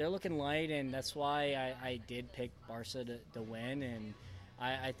they're looking light, and that's why I did pick Barca to win. And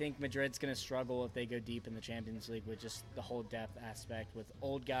I think Madrid's going to struggle if they go deep in the Champions League with just the whole depth aspect with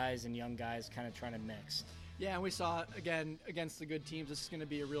old guys and young guys kind of trying to mix. Yeah, and we saw, again, against the good teams, this is going to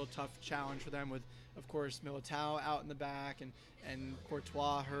be a real tough challenge for them with, of course, Militao out in the back and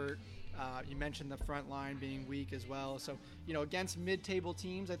Courtois hurt. You mentioned the front line being weak as well. So, against mid-table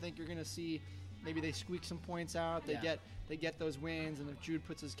teams, I think you're going to see maybe they squeak some points out. They get those wins, and if Jude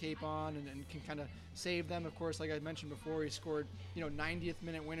puts his cape on and can kind of save them, of course, like I mentioned before, he scored 90th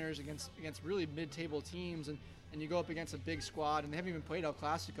minute winners against really mid-table teams, and you go up against a big squad, and they haven't even played El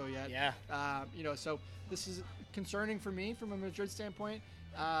Clasico yet. Yeah. So this is concerning for me from a Madrid standpoint.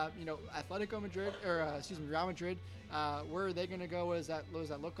 Atletico Madrid, Real Madrid, where are they going to go? What does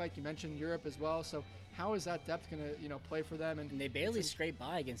that look like? You mentioned Europe as well. So how is that depth going to play for them? And they barely scraped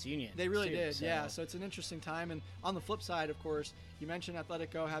by against Union. They really did, so. Yeah. So it's an interesting time. And on the flip side, of course, you mentioned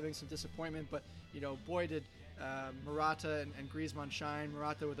Atletico having some disappointment, but boy did Morata and Griezmann shine.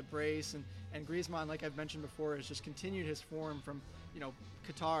 Morata with a brace, and Griezmann, like I've mentioned before, has just continued his form from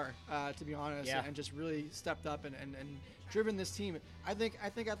Qatar, to be honest, and just really stepped up and driven this team. I think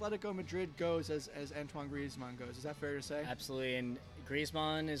Atletico Madrid goes as Antoine Griezmann goes. Is that fair to say? Absolutely. And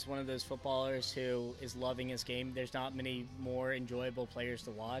Griezmann is one of those footballers who is loving his game. There's not many more enjoyable players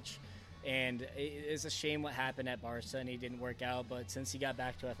to watch. And it's a shame what happened at Barca and he didn't work out. But since he got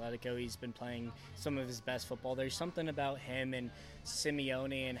back to Atletico, he's been playing some of his best football. There's something about him and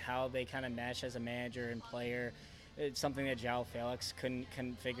Simeone and how they kind of mesh as a manager and player. It's something that João Felix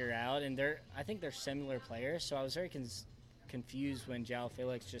couldn't figure out. And I think they're similar players. So I was very confused when João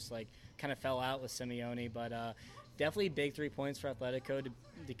Felix just kind of fell out with Simeone. But definitely big 3 points for Atletico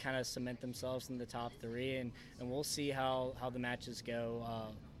to kind of cement themselves in the top three. And we'll see how the matches go.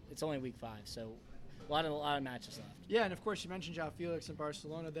 It's only week 5, so a lot of matches left. Yeah, and of course you mentioned João Felix in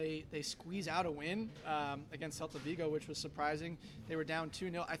Barcelona. They squeeze out a win against Celta Vigo, which was surprising. They were down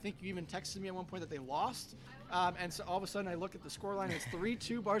 2-0. I think you even texted me at one point that they lost. And so all of a sudden I look at the scoreline. It's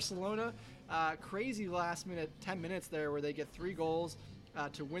 3-2 Barcelona. Crazy last minute, 10 minutes there where they get 3 goals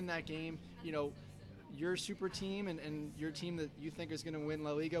to win that game. Your super team and your team that you think is going to win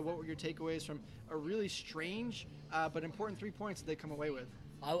La Liga, what were your takeaways from a really strange but important 3 points that they come away with?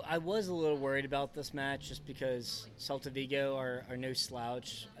 I was a little worried about this match just because Celta Vigo are no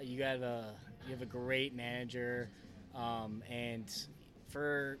slouch. You have a great manager, and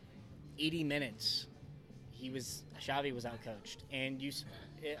for 80 minutes, Xavi was outcoached. And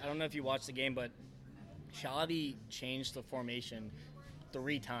I don't know if you watched the game, but Xavi changed the formation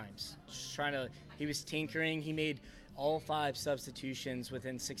 3 times. He was tinkering. He made all 5 substitutions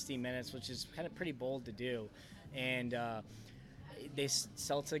within 60 minutes, which is kind of pretty bold to do. And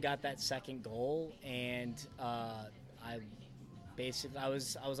Celta got that second goal, and I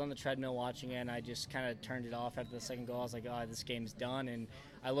was on the treadmill watching it, and I just kind of turned it off after the second goal. I was like, oh, this game's done. And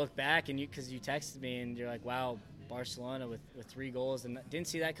I looked back, and because you texted me, and you're like, wow, Barcelona with 3 goals, and didn't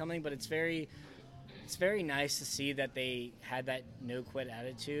see that coming. But it's very nice to see that they had that no quit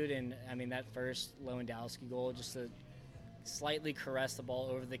attitude. And I mean, that first Lewandowski goal, just to slightly caress the ball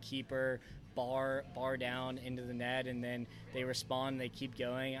over the keeper, bar down into the net, and then they respond, they keep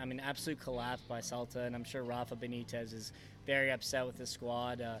going. I mean, absolute collapse by Celta, and I'm sure Rafa Benitez is very upset with the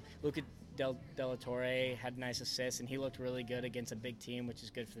squad. Luca de la Torre had a nice assist, and he looked really good against a big team, which is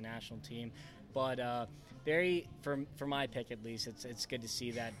good for the national team. But for my pick at least, it's good to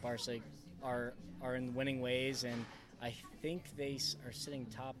see that Barca are in winning ways, and I think they are sitting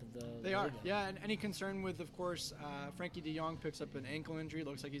top of the They Liga. are, yeah. And any concern with, of course, Frankie de Jong picks up an ankle injury.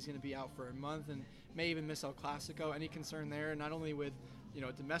 Looks like he's going to be out for a month and may even miss El Clasico. Any concern there, not only with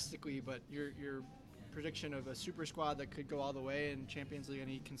domestically, but your prediction of a super squad that could go all the way in Champions League?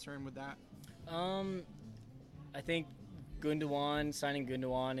 Any concern with that? I think signing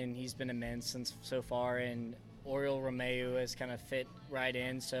Gundogan, and he's been immense since so far, and Oriol Romeu has kind of fit right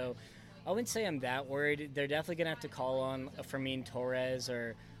in. So I wouldn't say I'm that worried. They're definitely going to have to call on a Fermin Torres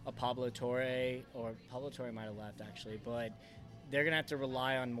or a Pablo Torre, or Pablo Torre might have left actually, but they're going to have to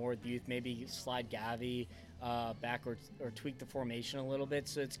rely on more youth, maybe slide Gavi back or tweak the formation a little bit.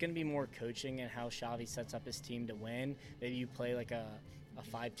 So it's going to be more coaching and how Xavi sets up his team to win. Maybe you play like a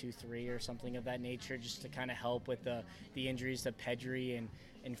 5-2-3 or something of that nature, just to kind of help with the injuries to Pedri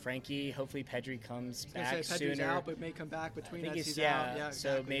and Frankie. Hopefully Pedri comes back Pedri's sooner. out, but may come back between us. He's Yeah, out. Yeah, so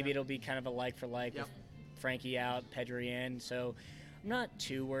exactly, maybe yeah. it'll be kind of a like for like with Frankie out, Pedri in. So I'm not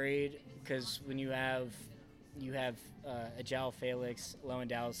too worried, because when you have João Felix,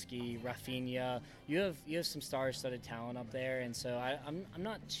 Lewandowski, Rafinha, you have some star-studded talent up there, and so I'm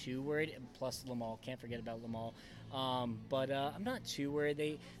not too worried. Plus Lamal, can't forget about Lamal. But I'm not too worried.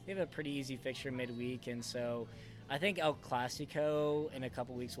 They have a pretty easy fixture midweek, and so I think El Clasico in a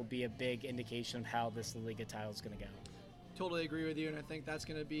couple weeks will be a big indication of how this La Liga title is going to go. Totally agree with you, and I think that's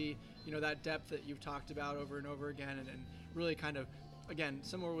going to be, that depth that you've talked about over and over again, and really kind of, again,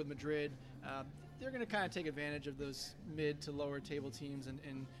 similar with Madrid. They're going to kind of take advantage of those mid to lower table teams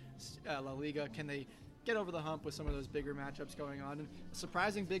in La Liga. Can they get over the hump with some of those bigger matchups going on? And a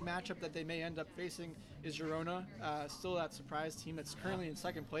surprising big matchup that they may end up facing is Girona, still that surprise team that's currently in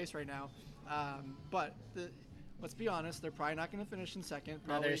second place right now. But let's be honest, they're probably not going to finish in second.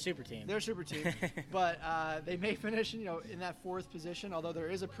 No, they're a super team. They're a super team. But they may finish in that fourth position, although there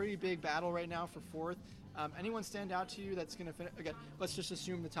is a pretty big battle right now for fourth. Anyone stand out to you that's going to finish? Again, let's just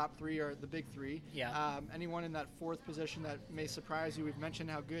assume the top three are the big three. Yeah. Anyone in that fourth position that may surprise you? We've mentioned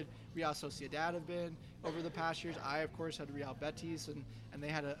how good Real Sociedad have been over the past years. I, of course, had Real Betis, and they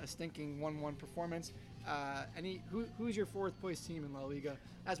had a stinking 1-1 performance. Who's your fourth place team in La Liga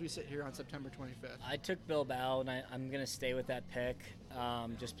as we sit here on September 25th? I took Bilbao, and I'm going to stay with that pick,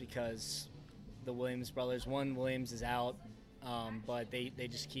 just because the Williams brothers. Williams is out, but they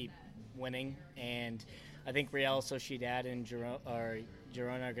just keep winning, and I think Real Sociedad and Girona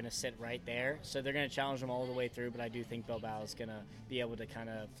are going to sit right there, so they're going to challenge them all the way through, but I do think Bilbao is going to be able to kind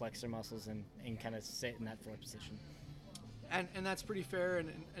of flex their muscles and kind of sit in that fourth position. And that's pretty fair, and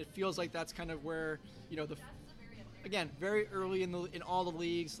it feels like that's kind of where, again, very early in all the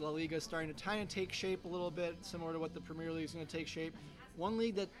leagues, La Liga is starting to kind of take shape a little bit, similar to what the Premier League is going to take shape. One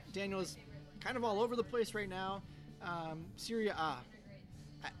league that, Daniel, is kind of all over the place right now, Serie A.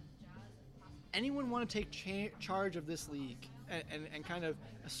 Anyone want to take charge of this league and kind of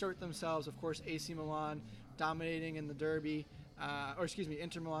assert themselves? Of course, AC Milan dominating in the Derby,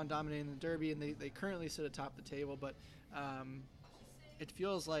 Inter Milan dominating the Derby, and they currently sit atop the table, but it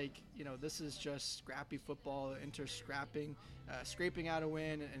feels like, this is just scrappy football. Inter scraping out a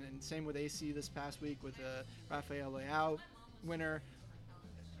win, and same with AC this past week with Rafael Leao winner.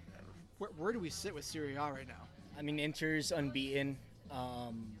 Where do we sit with Serie A right now? I mean, Inter's unbeaten.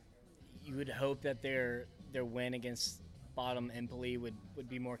 You would hope that their win against bottom Empoli would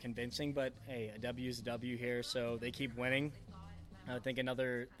be more convincing, but hey, a W is a W here, so they keep winning. I think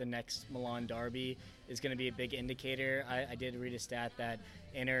the next Milan derby is going to be a big indicator. I did read a stat that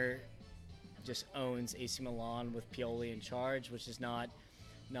Inter just owns AC Milan with Pioli in charge, which is not.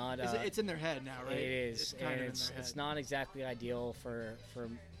 It's in their head now, right? It is, and it's not exactly ideal for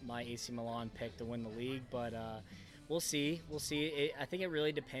my AC Milan pick to win the league, but we'll see. I think it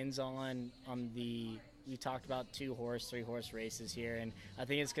really depends on the. We talked about 2-horse, 3-horse races here, and I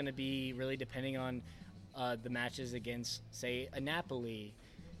think it's going to be really depending on the matches against, say, a Napoli,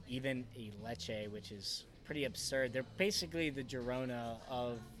 even a Lecce, which is pretty absurd. They're basically the Girona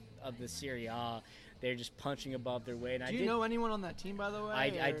of the Serie A. They're just punching above their weight. Do you know anyone on that team, by the way?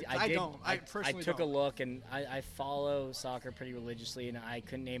 I don't. I personally took don't. a look, and I follow soccer pretty religiously, and I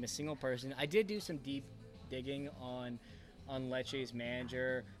couldn't name a single person. I did do some deep digging on Lecce's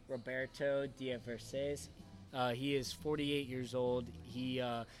manager, Roberto Diaverses. He is 48 years old. He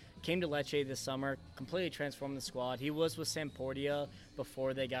came to Lecce this summer, completely transformed the squad. He was with Sampdoria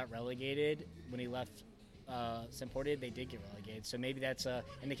before they got relegated. When he left Sampdoria, they did get relegated. So maybe that's an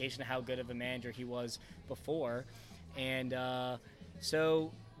indication of how good of a manager he was before. And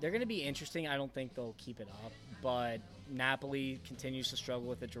so they're going to be interesting. I don't think they'll keep it up. But Napoli continues to struggle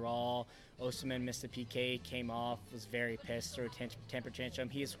with the draw. Osimhen missed the PK, came off, was very pissed, threw a temper tantrum.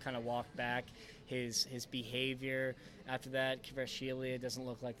 He's kind of walked back his behavior. After that, Kvaratskhelia doesn't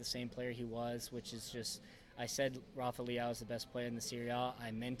look like the same player he was, which is just, I said Rafa Leao is the best player in the Serie A.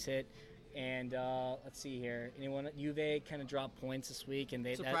 I meant it. And let's see here. Juve kind of dropped points this week, and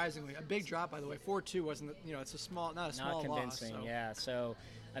surprisingly a big drop, by the way. 4-2 wasn't. It's not a small convincing. loss. So. Yeah. So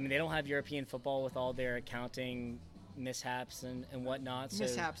I mean, they don't have European football with all their accounting mishaps and whatnot. So,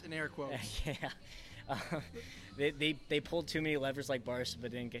 mishaps in air quotes. Yeah. They pulled too many levers like Barca,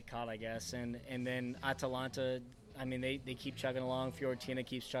 but didn't get caught, I guess. And then Atalanta, I mean, they keep chugging along. Fiorentina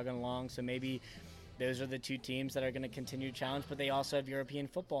keeps chugging along. So maybe those are the two teams that are going to continue to challenge. But they also have European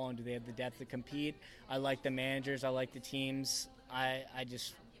football, and do they have the depth to compete? I like the managers. I like the teams. I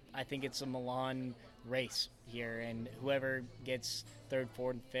think it's a Milan race here, and whoever gets third,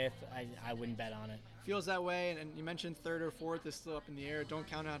 fourth, and fifth, I wouldn't bet on it. Feels that way, and you mentioned third or fourth is still up in the air. Don't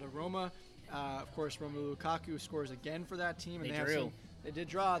count out of Roma. Of course, Romelu Lukaku scores again for that team, and they did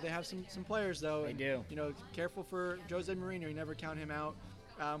draw. They have some players though. They do. You know, careful for Jose Mourinho. You never count him out.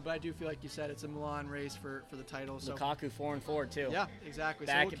 But I do feel like you said it's a Milan race for the title. So Lukaku 4-4 too. Yeah, exactly.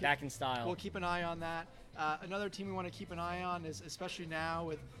 Back in style. We'll keep an eye on that. Another team we want to keep an eye on is, especially now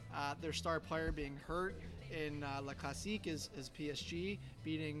with their star player being hurt in La Classique, is PSG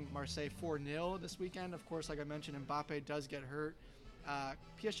beating Marseille 4-0 this weekend. Of course, like I mentioned, Mbappe does get hurt.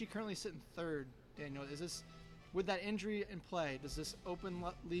 PSG currently sitting third. Daniel, is this, with that injury in play, does this open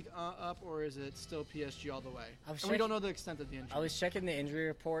league up, or is it still PSG all the way? We don't know the extent of the injury. I was checking the injury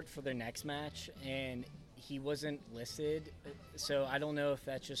report for their next match, and he wasn't listed, so I don't know if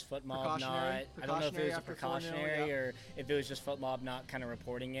that's just FootMob not. I don't know if it was a precautionary or if it was just FootMob not kind of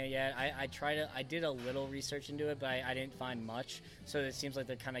reporting it yet. I did a little research into it, but I didn't find much. So it seems like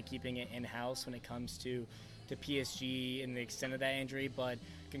they're kind of keeping it in house when it comes to PSG and the extent of that injury. But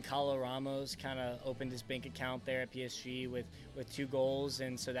Goncalo Ramos kind of opened his bank account there at PSG with 2 goals,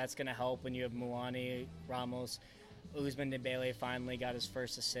 and so that's going to help when you have Muani, Ramos. Ousmane Dembele finally got his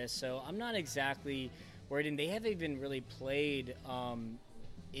first assist, so I'm not exactly worried. And they haven't even really played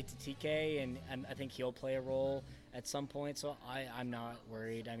Itatike, and I think he'll play a role at some point, so I'm not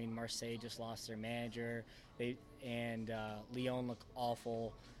worried. I mean, Marseille just lost their manager, and Lyon look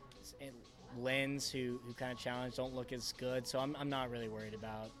awful. Lens, who kind of challenged, don't look as good, so I'm not really worried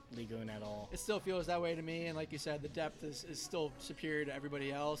about Ligue 1 at all. It still feels that way to me, and like you said, the depth is still superior to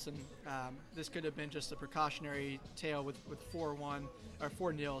everybody else, and this could have been just a precautionary tale with 4-1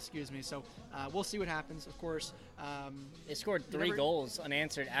 or 4-0, excuse me. So we'll see what happens. Of course, they scored 3 goals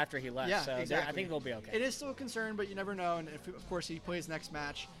unanswered after he left, yeah, so exactly. I think they'll be okay. It is still a concern, but you never know, and if of course he plays next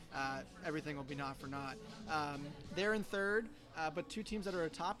match, everything will be not for naught. They're in third. But two teams that are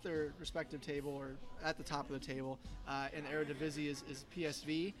atop their respective table, or at the top of the table, in Eredivisie is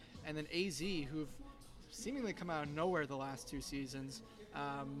PSV and then AZ, who've seemingly come out of nowhere the last 2 seasons.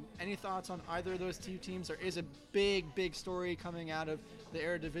 Any thoughts on either of those 2 teams? There is a big story coming out of the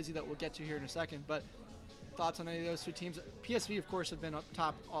Eredivisie that we'll get to here in a second, but thoughts on any of those 2 teams? PSV, of course, have been up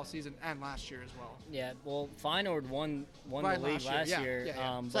top all season and last year as well. Yeah, well, Feyenoord won the league last year.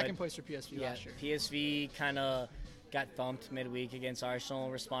 Yeah. Second place for PSV last year. PSV kind of got thumped midweek against Arsenal,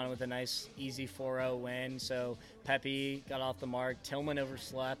 responded with a nice, easy 4-0 win. So Pepe got off the mark. Tillman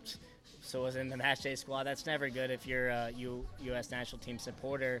overslept, so was in the matchday squad. That's never good if you're a U.S. national team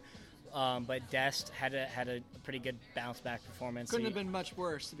supporter. But Dest had a pretty good bounce-back performance. Couldn't have been much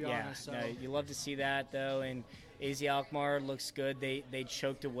worse, to be honest. So. No, you love to see that, though. And AZ Alkmaar looks good. They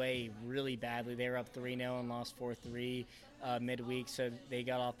choked away really badly. They were up 3-0 and lost 4-3. Midweek, so they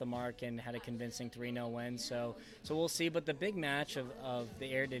got off the mark and had a convincing 3-0 win. So we'll see. But the big match of the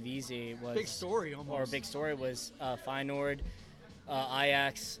Eredivisie was big story was Feyenoord,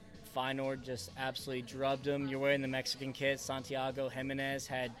 Ajax. Feyenoord just absolutely drubbed them. You're wearing the Mexican kit. Santiago Jimenez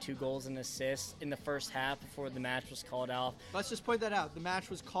had 2 goals and assists in the first half before the match was called off. Let's just point that out. The match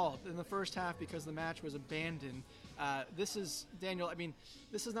was called in the first half because the match was abandoned. This is, Daniel, I mean,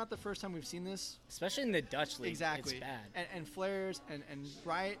 this is not the first time we've seen this. Especially in the Dutch league. Exactly. It's bad. And flares and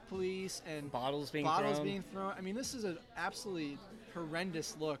riot police and bottles being thrown. I mean, this is an absolutely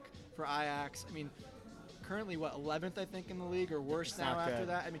horrendous look for Ajax. I mean, currently, 11th, I think, in the league, or worse now after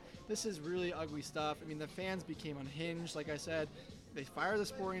that. I mean, this is really ugly stuff. I mean, the fans became unhinged, like I said. They fired the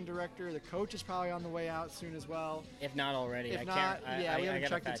sporting director. The coach is probably on the way out soon as well. If not already. We haven't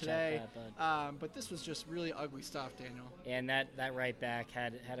checked it today. But this was just really ugly stuff, Daniel. And that right back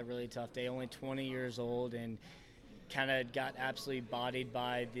had a really tough day. Only 20 years old and kind of got absolutely bodied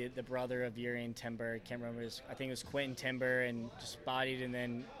by the brother of Urian Timber. I can't remember I think it was Quentin Timber, and just bodied and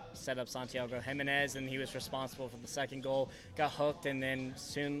then set up Santiago Jimenez, and he was responsible for the second goal. Got hooked, and then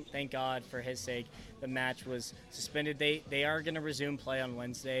soon, thank God for his sake, the match was suspended. They are going to resume play on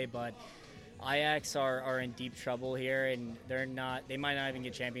Wednesday, but Ajax are in deep trouble here, and they might not even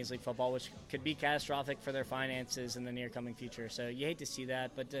get Champions League football, which could be catastrophic for their finances in the near coming future. So you hate to see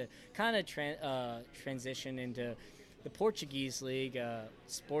that, but to kind of transition into the Portuguese league,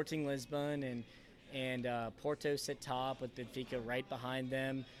 Sporting Lisbon and and Porto sit top with Benfica right behind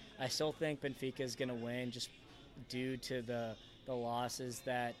them. I still think Benfica is going to win just due to the losses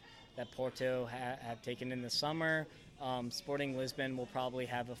that Porto have taken in the summer. Sporting Lisbon will probably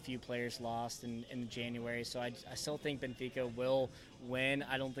have a few players lost in January, so I still think Benfica will win.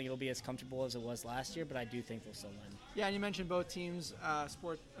 I don't think it'll be as comfortable as it was last year, but I do think they'll still win. Yeah, and you mentioned both teams,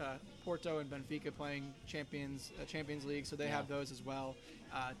 Porto and Benfica playing Champions League, so they have those as well.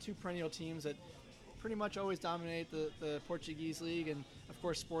 Two perennial teams that pretty much always dominate the Portuguese league, and of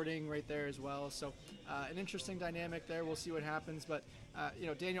course Sporting right there as well. So an interesting dynamic there. We'll see what happens. But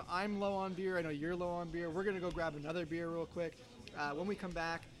Daniel, I'm low on beer. I know you're low on beer. We're gonna go grab another beer real quick. When we come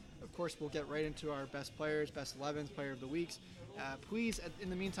back, of course, we'll get right into our best players, best 11s, player of the weeks. Please, in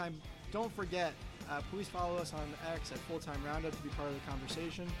the meantime, don't forget. Please follow us on X at Full-Time Roundup to be part of the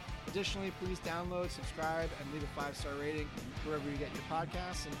conversation. Additionally, please download, subscribe, and leave a 5-star rating wherever you get your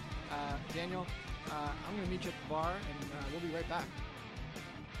podcasts. And Daniel, I'm going to meet you at the bar, and we'll be right back.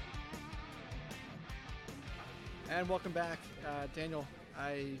 And welcome back. Daniel,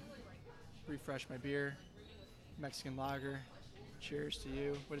 I refreshed my beer, Mexican lager. Cheers to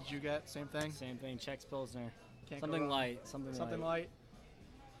you. What did you get? Same thing? Same thing. Czech Pilsner. Something light. Something light.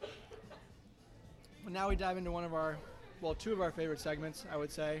 Well, now we dive into two of our favorite segments, I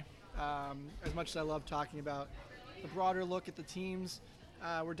would say. As much as I love talking about the broader look at the teams,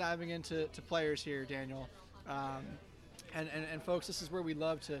 we're diving into players here, Daniel. And folks, this is where we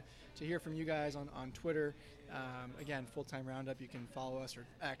love to hear from you guys on Twitter. Again, Full-Time Roundup. You can follow us, or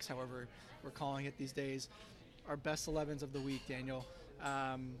X, however we're calling it these days. Our best 11s of the week, Daniel.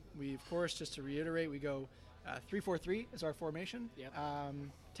 We, of course, just to reiterate, we go 3-4-3 is our formation. Yep.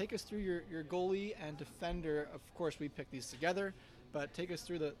 Take us through your goalie and defender. Of course, we picked these together, but take us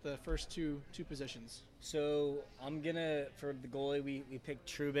through the first two positions. So I'm gonna, for the goalie, we picked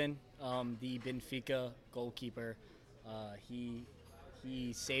Trubin, the Benfica goalkeeper.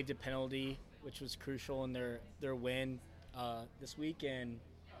 He saved a penalty, which was crucial in their win this week, and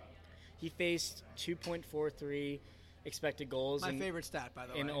he faced 2.43 expected goals. My favorite stat, by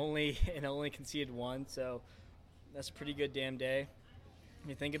the way. And only conceded one, so that's a pretty good damn day when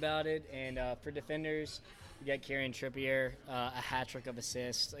you think about it. And for defenders, you got Kieran Trippier, a hat trick of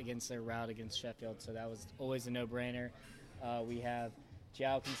assists against their rout against Sheffield, so that was always a no-brainer. We have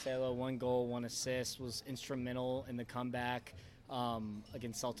João Cancelo, 1 goal, 1 assist, was instrumental in the comeback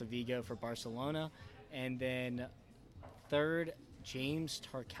against Celta Vigo for Barcelona. And then third, James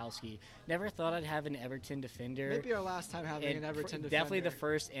Tarkowski. Never thought I'd have an Everton defender. Maybe our last time having an Everton defender. Definitely the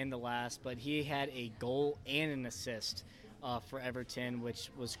first and the last, but he had a goal and an assist for Everton,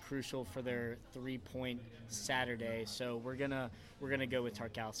 which was crucial for their 3-point Saturday. So we're gonna go with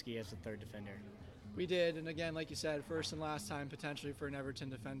Tarkowski as the third defender. We did, and again, like you said, first and last time potentially for an Everton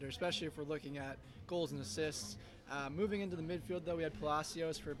defender, especially if we're looking at goals and assists. Moving into the midfield, though, we had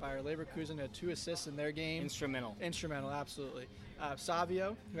Palacios for Bayer Leverkusen, had 2 assists in their game. Instrumental, absolutely.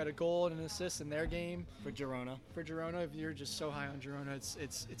 Savio, who had a goal and an assist in their game. For Girona, if you're just so high on Girona,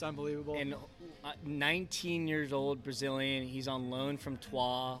 it's unbelievable. And 19 years old, Brazilian. He's on loan from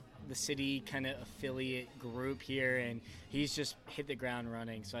Troyes, the city kind of affiliate group here, and he's just hit the ground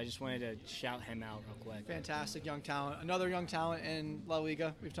running. So I just wanted to shout him out real quick. Fantastic young talent. Another young talent in La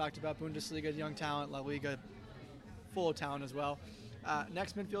Liga. We've talked about Bundesliga young talent, La Liga full of talent as well.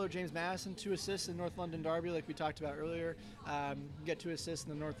 Next midfielder, James Madison, 2 assists in North London Derby, like we talked about earlier. Get 2 assists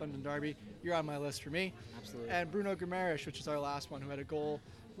in the North London Derby. You're on my list for me. Absolutely. And Bruno Guimaraes, which is our last one, who had a goal,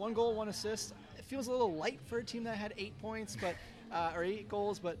 1 goal, 1 assist. It feels a little light for a team that had 8 points, but or 8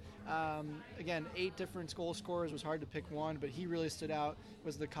 goals, but again, 8 different goal scorers was hard to pick one, but he really stood out,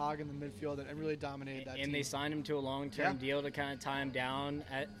 was the cog in the midfield and really dominated that team. And they signed him to a long-term deal to kind of tie him down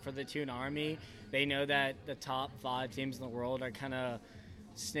for the Toon Army. They know that the top 5 teams in the world are kind of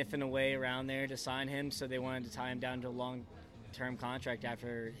sniffing away around there to sign him, so they wanted to tie him down to a long-term contract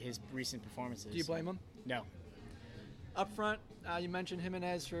after his recent performances. Do you blame him? No. Up front, you mentioned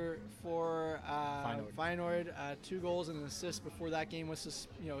Jimenez for Feyenoord. 2 goals and an assist before that game was just,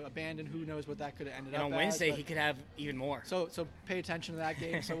 abandoned. Who knows what that could have ended up on Wednesday, he could have even more. So pay attention to that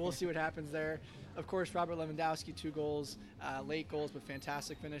game. So we'll see what happens there. Of course, Robert Lewandowski, 2 goals, late goals, but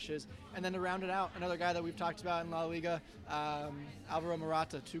fantastic finishes. And then to round it out, another guy that we've talked about in La Liga, Alvaro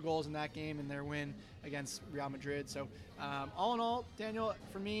Morata, 2 goals in that game in their win against Real Madrid. So all in all, Daniel,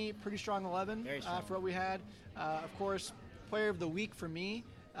 for me, pretty strong 11 Very strong. for what we had. Of course, player of the week for me,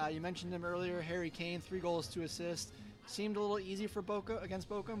 you mentioned him earlier, Harry Kane, 3 goals, 2 assists. Seemed a little easy for against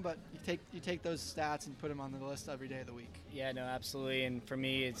Bochum, but you take those stats and put them on the list every day of the week. Yeah, no, absolutely. And for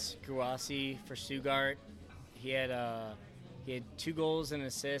me, it's Guirassy for Stuttgart. He had 2 goals and an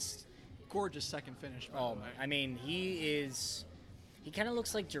assist. gorgeous second finish, by the way. I mean, he kind of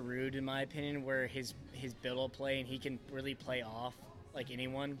looks like Giroud, in my opinion, where his build-up play, and he can really play off like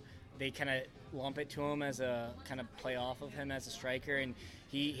anyone. They kind of lump it to him as a kind of play off of him as a striker, and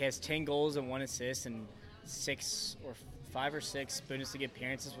he has 10 goals and 1 assist and 5 or 6 Bundesliga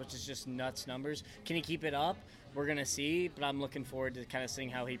appearances, which is just nuts numbers. Can he keep it up? We're going to see, but I'm looking forward to kind of seeing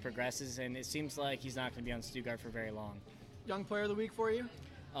how he progresses, and it seems like he's not going to be on Stuttgart for very long. Young player of the week for you?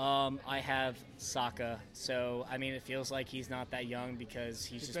 I have Saka. So, I mean, it feels like he's not that young because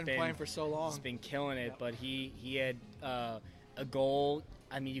he's just been playing for so long. He's been killing it, Yep. but he had a goal.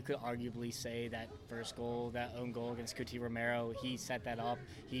 I mean, you could arguably say that first goal, that own goal against Cuti Romero, he set that up.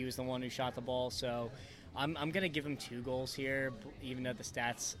 He was the one who shot the ball. So I'm going to give him 2 goals here, even though the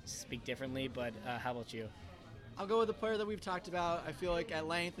stats speak differently. But how about you? I'll go with the player that we've talked about. I feel like at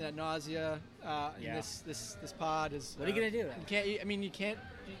length and at nausea in this pod is. What are you going to do? You can't.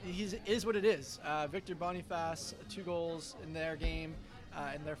 He is what it is. Victor Boniface, 2 goals in their game,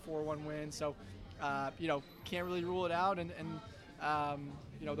 in their 4-1 win. So, can't really rule it out. And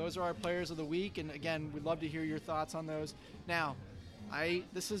those are our players of the week. And again, we'd love to hear your thoughts on those. Now,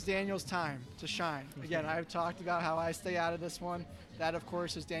 this is Daniel's time to shine. Again, I've talked about how I stay out of this one. That, of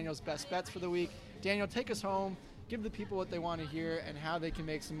course, is Daniel's best bets for the week. Daniel, take us home. Give the people what they want to hear and how they can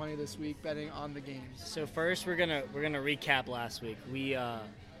make some money this week betting on the games. So first, we're gonna recap last week.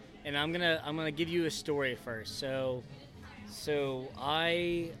 And I'm gonna give you a story first. So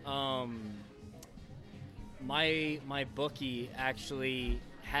I my bookie actually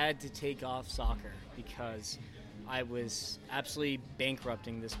had to take off soccer because I was absolutely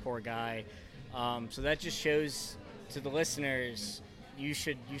bankrupting this poor guy. So that just shows to the listeners. You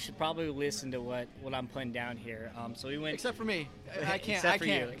should probably listen to what I'm putting down here. So we went. Except for me, I can't.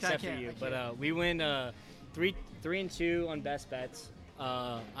 Except for you. But we went 3-2 on best bets.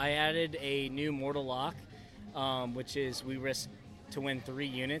 I added a new mortal lock, which is we risk to win 3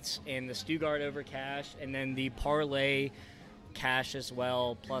 units, and the Stuttgart over cash, and then the parlay cash as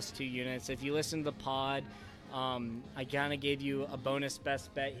well plus 2 units. If you listen to the pod, I kind of gave you a bonus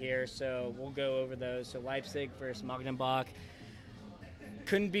best bet here, so we'll go over those. So Leipzig versus Magdeburg.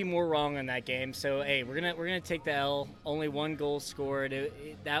 Couldn't be more wrong on that game. So hey, we're gonna take the L. Only 1 goal scored.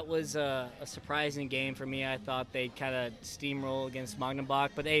 That was a surprising game for me. I thought they'd kind of steamroll against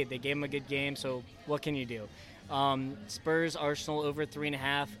Magdeburg, but hey, they gave them a good game. So what can you do? Spurs Arsenal over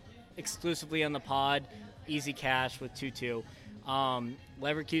 3.5, exclusively on the pod. Easy cash with 2-2.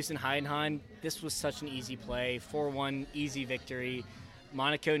 Leverkusen Heidenheim. This was such an easy play. 4-1 easy victory.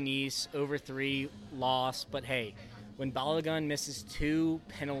 Monaco Nice over 3 loss, but hey. When Balogun misses 2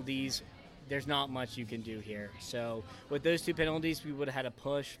 penalties, there's not much you can do here. So with those 2 penalties, we would have had a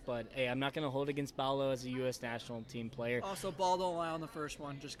push. But, hey, I'm not going to hold against Balo as a U.S. national team player. Also, ball don't lie on the first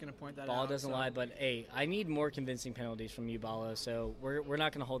one. Just going to point that out. Ball doesn't lie. But, hey, I need more convincing penalties from you, Balo. So we're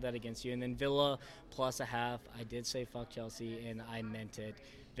not going to hold that against you. And then Villa plus a half. I did say fuck Chelsea, and I meant it.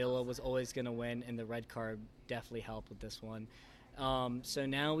 Villa was always going to win, and the red card definitely helped with this one. So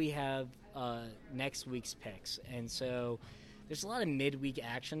now we have next week's picks, and so there's a lot of midweek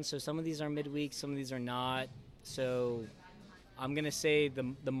action. So some of these are midweek, some of these are not. So I'm gonna say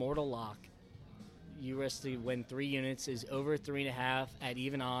the mortal lock. You risk to win 3 units is over 3.5 at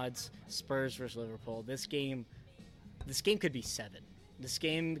even odds. Spurs versus Liverpool. This game could be 7. This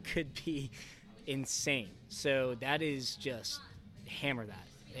game could be insane. So that is just hammer that.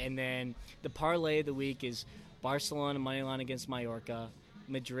 And then the parlay of the week is Barcelona moneyline against Mallorca,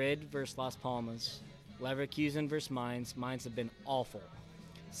 Madrid versus Las Palmas, Leverkusen versus Mainz. Mainz have been awful.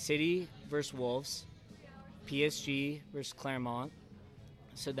 City versus Wolves, PSG versus Clermont.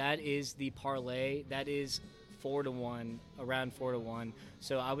 So that is the parlay. That is 4-1, around 4-1.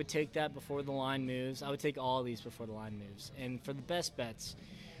 So I would take that before the line moves. I would take all of these before the line moves. And for the best bets,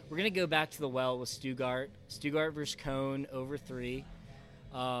 we're going to go back to the well with Stuttgart. Stuttgart versus Cologne over 3.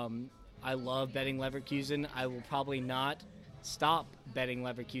 I love betting Leverkusen. I will probably not stop betting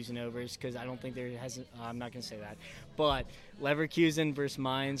Leverkusen overs because I don't think there hasn't. I'm not going to say that. But Leverkusen versus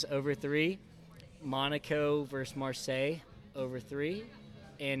Mainz over 3, Monaco versus Marseille over 3,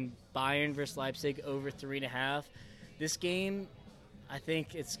 and Bayern versus Leipzig over 3.5. This game, I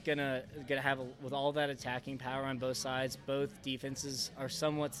think it's gonna have with all that attacking power on both sides. Both defenses are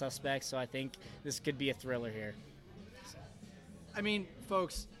somewhat suspect, so I think this could be a thriller here. I mean,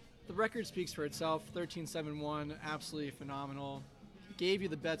 folks. The record speaks for itself. 13-7-1, absolutely phenomenal. Gave you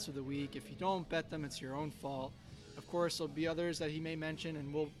the bets of the week. If you don't bet them, it's your own fault. Of course, there'll be others that he may mention,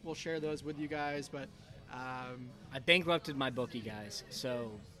 and we'll share those with you guys. But I bankrupted my bookie, guys.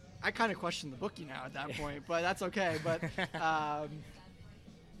 So I kind of question the bookie now at that point, but that's okay. But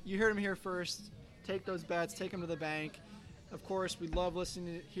you heard them here first. Take those bets, take them to the bank. Of course, we love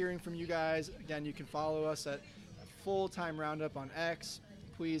listening, hearing from you guys. Again, you can follow us at Full-Time Roundup on X.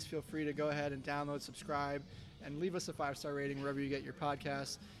 Please feel free to go ahead and download, subscribe, and leave us a 5-star rating wherever you get your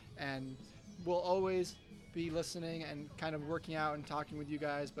podcasts. And we'll always be listening and kind of working out and talking with you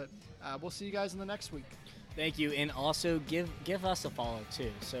guys. But we'll see you guys in the next week. Thank you, and also give us a follow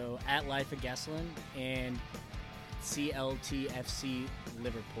too. So at Life of Gesselin and CLTFC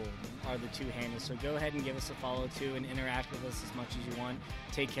Liverpool are the 2 handles. So go ahead and give us a follow too and interact with us as much as you want.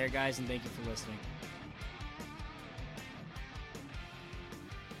 Take care, guys, and thank you for listening.